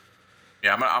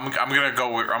 Yeah, I'm gonna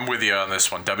go. I'm with you on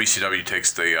this one. WCW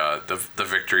takes the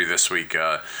victory this week.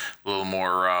 A little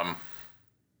more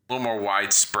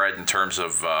widespread in terms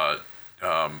of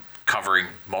covering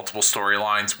multiple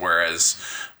storylines, whereas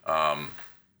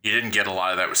you didn't get a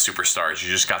lot of that with Superstars. You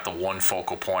just got the one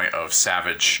focal point of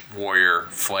Savage, Warrior,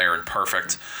 Flair, and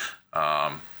Perfect,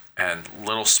 and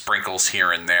little sprinkles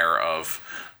here and there of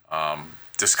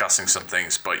discussing some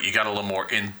things, but you got a little more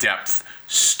in-depth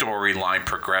storyline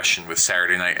progression with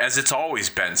Saturday Night, as it's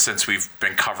always been since we've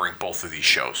been covering both of these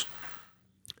shows.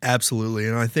 Absolutely,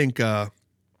 and I think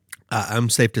I'm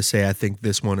safe to say I think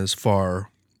this one is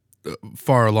far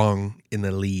along in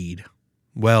the lead,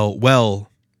 well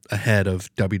ahead of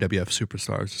WWF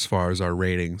Superstars as far as our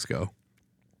ratings go.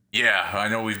 Yeah, I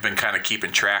know we've been kind of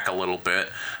keeping track a little bit,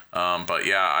 but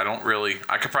yeah,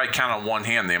 I could probably count on one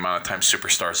hand the amount of times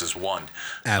Superstars has won.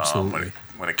 Absolutely.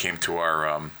 When it came to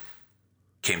our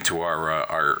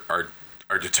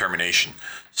determination,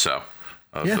 so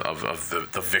of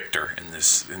the victor in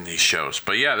these shows.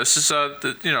 But yeah, this is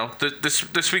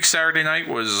this week's Saturday Night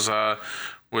was a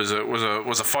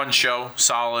fun show,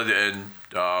 solid, and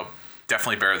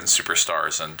definitely better than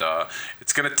Superstars, and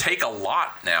it's going to take a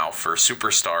lot now for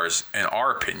Superstars, in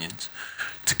our opinions,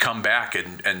 to come back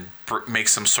and make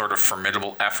some sort of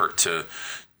formidable effort to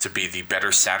be the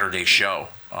better Saturday show.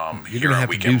 You're going to have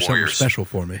to do something special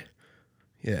for me.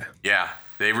 Yeah. Yeah,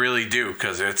 they really do,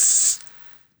 because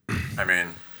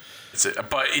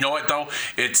but you know what though?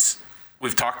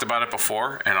 We've talked about it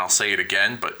before, and I'll say it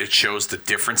again, but it shows the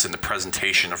difference in the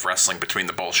presentation of wrestling between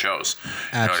the both shows.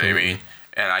 Absolutely. You know what I mean?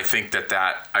 And I think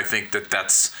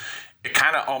that's it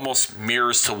kind of almost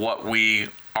mirrors to what we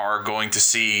are going to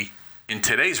see in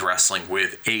today's wrestling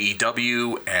with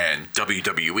AEW and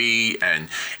WWE and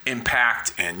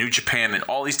Impact and New Japan and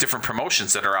all these different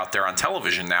promotions that are out there on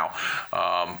television now.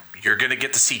 You're going to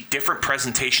get to see different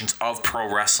presentations of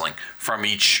pro wrestling from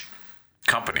each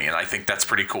company, and I think that's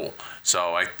pretty cool.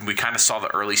 So we kind of saw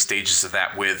the early stages of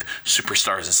that with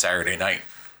Superstars and Saturday Night.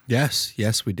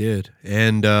 Yes, we did.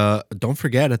 And don't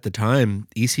forget, at the time,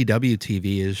 ECW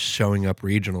TV is showing up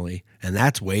regionally, and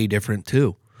that's way different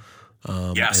too.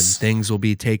 Yes. And things will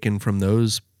be taken from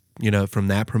those, from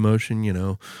that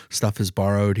promotion, stuff is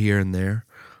borrowed here and there.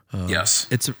 Yes.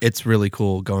 It's really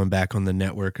cool going back on the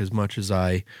network. As much as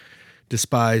I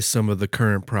despise some of the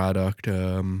current product,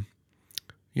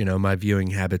 my viewing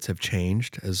habits have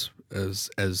changed as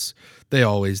they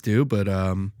always do, but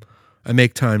I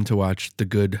make time to watch the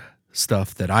good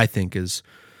stuff that I think is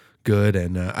good,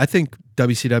 and I think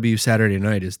WCW Saturday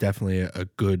Night is definitely a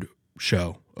good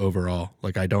show overall.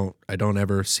 Like I don't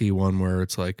ever see one where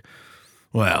it's like,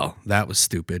 well, that was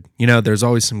stupid. There's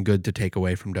always some good to take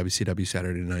away from WCW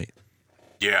Saturday Night.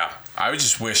 Yeah, I would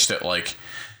just wish that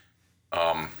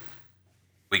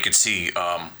we could see.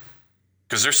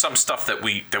 Because there's some stuff that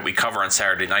we cover on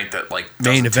Saturday Night that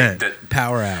main event,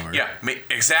 Power Hour. Yeah,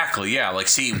 exactly. Yeah,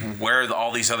 see where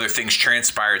all these other things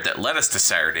transpired that led us to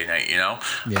Saturday Night.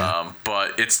 Yeah.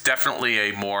 But it's definitely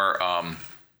a more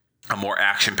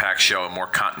action-packed show and more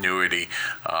continuity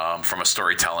from a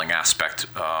storytelling aspect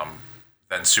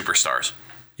than Superstars.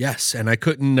 Yes, and I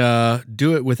couldn't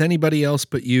do it with anybody else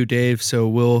but you, Dave. So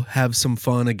we'll have some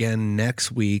fun again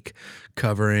next week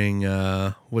covering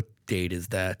what date is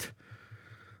that?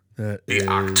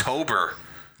 October.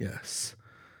 Yes.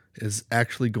 Is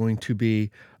actually going to be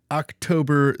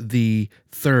October the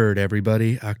 3rd,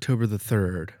 everybody. October the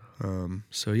 3rd.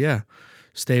 So, yeah,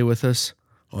 stay with us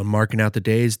on Marking Out the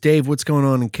Days. Dave, what's going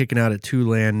on in Kicking Out at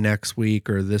Two-Land next week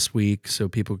or this week so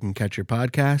people can catch your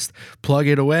podcast? Plug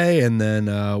it away, and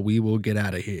then we will get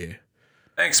out of here.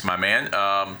 Thanks, my man.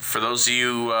 For those of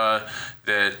you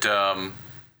that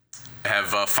have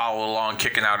followed along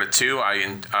Kicking Out at 2,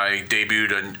 I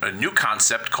debuted a new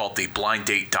concept called the Blind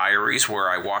Date Diaries, where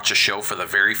I watch a show for the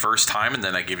very first time and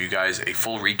then I give you guys a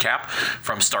full recap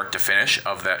from start to finish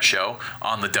of that show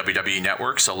on the WWE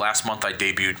Network. So last month I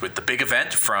debuted with The Big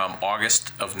Event from August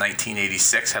of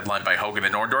 1986, headlined by Hogan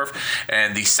and Orndorff,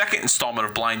 and the second installment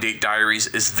of Blind Date Diaries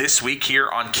is this week here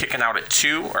on Kicking Out at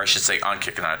 2, or I should say on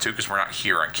Kicking Out at 2, because we're not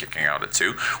here on Kicking Out at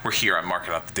 2, we're here on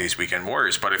Marking Out the Days Weekend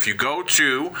Warriors. But if you go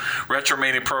to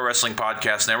Retromania Pro Wrestling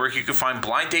Podcast Network. You can find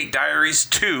Blind Date Diaries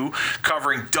 2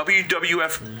 covering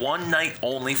WWF One Night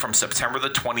Only from September the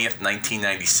 20th,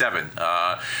 1997.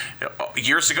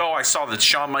 Years ago, I saw the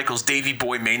Shawn Michaels Davey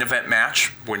Boy main event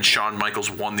match when Shawn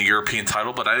Michaels won the European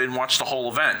title, but I didn't watch the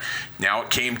whole event. Now it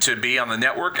came to be on the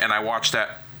network, and I watched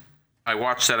that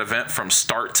event from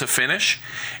start to finish,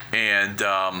 and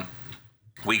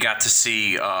we got to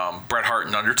see Bret Hart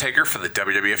and Undertaker for the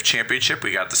WWF Championship.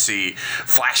 We got to see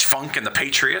Flash Funk and the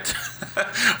Patriot,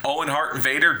 Owen Hart and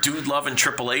Vader, Dude Love and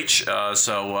Triple H.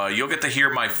 So you'll get to hear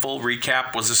my full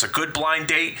recap. Was this a good blind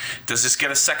date? Does this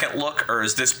get a second look, or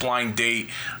is this blind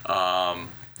date,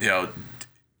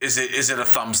 is it a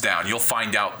thumbs down? You'll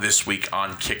find out this week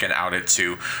on Kicking Out at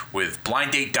 2 with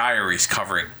Blind Date Diaries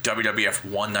covering WWF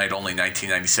One Night Only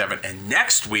 1997. And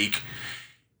next week,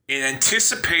 in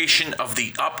anticipation of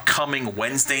the upcoming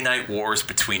Wednesday Night Wars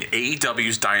between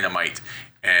AEW's Dynamite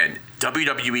and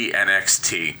WWE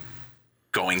NXT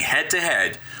going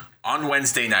head-to-head on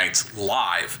Wednesday nights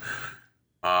live,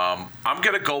 I'm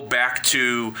going to go back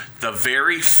to the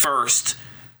very first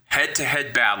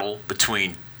head-to-head battle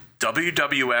between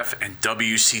WWF and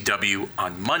WCW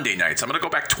on Monday nights. I'm going to go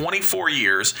back 24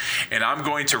 years, and I'm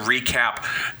going to recap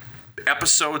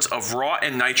episodes of Raw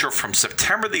and Nitro from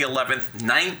September the 11th,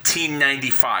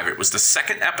 1995. It was the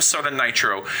second episode of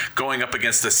Nitro going up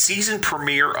against the season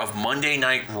premiere of Monday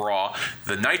Night Raw.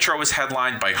 The Nitro was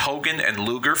headlined by Hogan and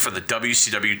Luger for the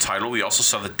WCW title. We also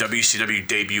saw the WCW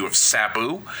debut of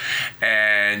Sabu,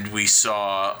 and we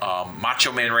saw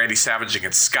Macho Man Randy Savage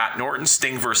against Scott Norton,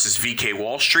 Sting versus VK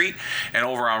Wall Street, and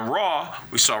over on Raw,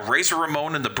 we saw Razor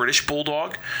Ramon and the British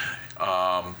Bulldog,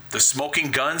 the Smoking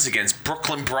Guns against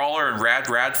Brooklyn Brawler and Rad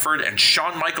Radford, and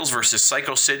Shawn Michaels versus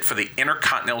Psycho Sid for the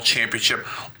Intercontinental Championship,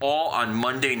 all on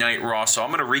Monday Night Raw. So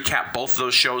I'm going to recap both of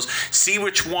those shows, see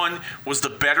which one was the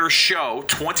better show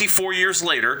 24 years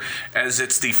later, as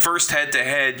it's the first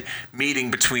head-to-head meeting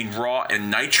between Raw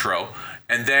and Nitro.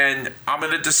 And then I'm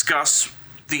going to discuss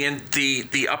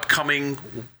the upcoming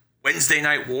Wednesday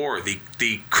Night War, the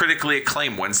critically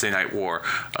acclaimed Wednesday Night War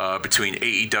between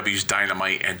AEW's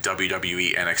Dynamite and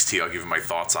WWE NXT. I'll give you my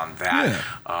thoughts on that.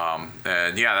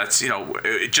 Yeah. That's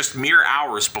just mere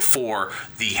hours before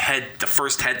the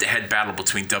first head-to-head battle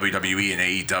between WWE and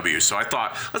AEW. So I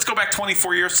thought, let's go back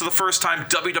 24 years to the first time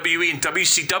WWE and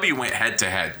WCW went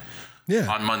head-to-head. Yeah.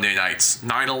 On Monday nights,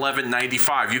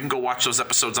 9/11/95. You can go watch those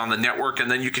episodes on the network,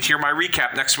 and then you can hear my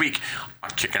recap next week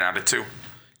on Kicking Out at 2.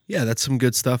 Yeah, that's some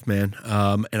good stuff, man.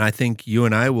 And I think you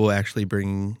and I will actually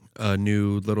bring a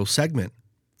new little segment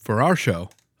for our show.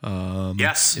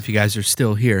 Yes. If you guys are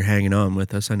still here hanging on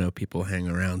with us, I know people hang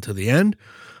around to the end.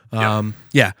 We're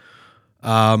going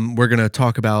to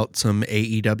talk about some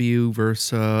AEW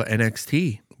versus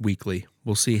NXT weekly.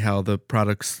 We'll see how the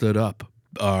product stood up.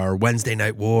 Our Wednesday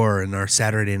Night War and our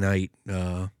Saturday night,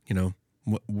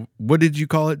 what did you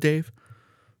call it, Dave?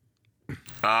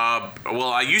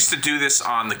 Well, I used to do this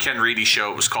on the Ken Reedy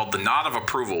show. It was called The Nod of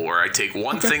Approval, where I take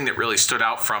one thing that really stood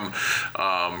out from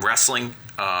wrestling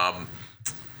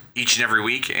each and every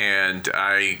week, and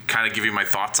I kind of give you my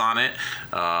thoughts on it,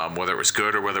 whether it was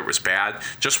good or whether it was bad.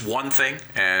 Just one thing,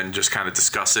 and just kind of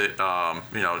discuss it,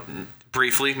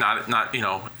 briefly, not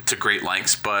to great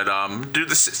lengths, but do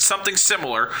this something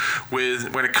similar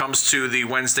with when it comes to the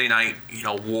Wednesday night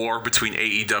war between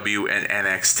AEW and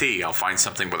NXT. I'll find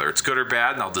something, whether it's good or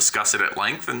bad, and I'll discuss it at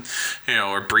length, and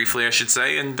or briefly, I should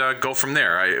say, and go from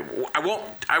there. It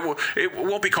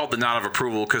won't be called the Nod of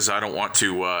Approval because I don't want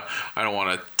to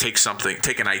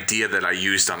take an idea that I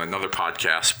used on another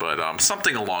podcast, but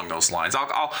something along those lines.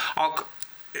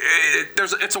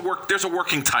 There's a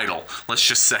working title, let's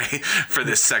just say, for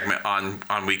this segment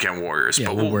on Weekend Warriors. Yeah,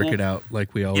 but we'll work it out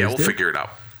like we always do. Yeah, we'll figure it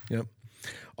out. Yep.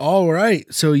 All right.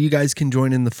 So you guys can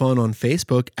join in the fun on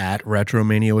Facebook at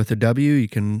Retromania with a W. You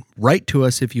can write to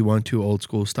us if you want to, old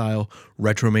school style,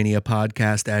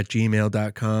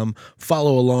 retromaniapodcast@gmail.com.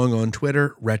 Follow along on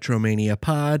Twitter,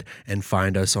 RetromaniaPod, and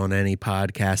find us on any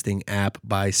podcasting app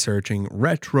by searching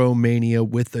Retromania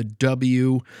with a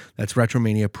W. That's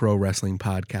Retromania Pro Wrestling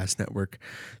Podcast Network.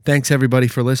 Thanks, everybody,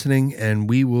 for listening, and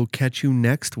we will catch you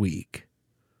next week.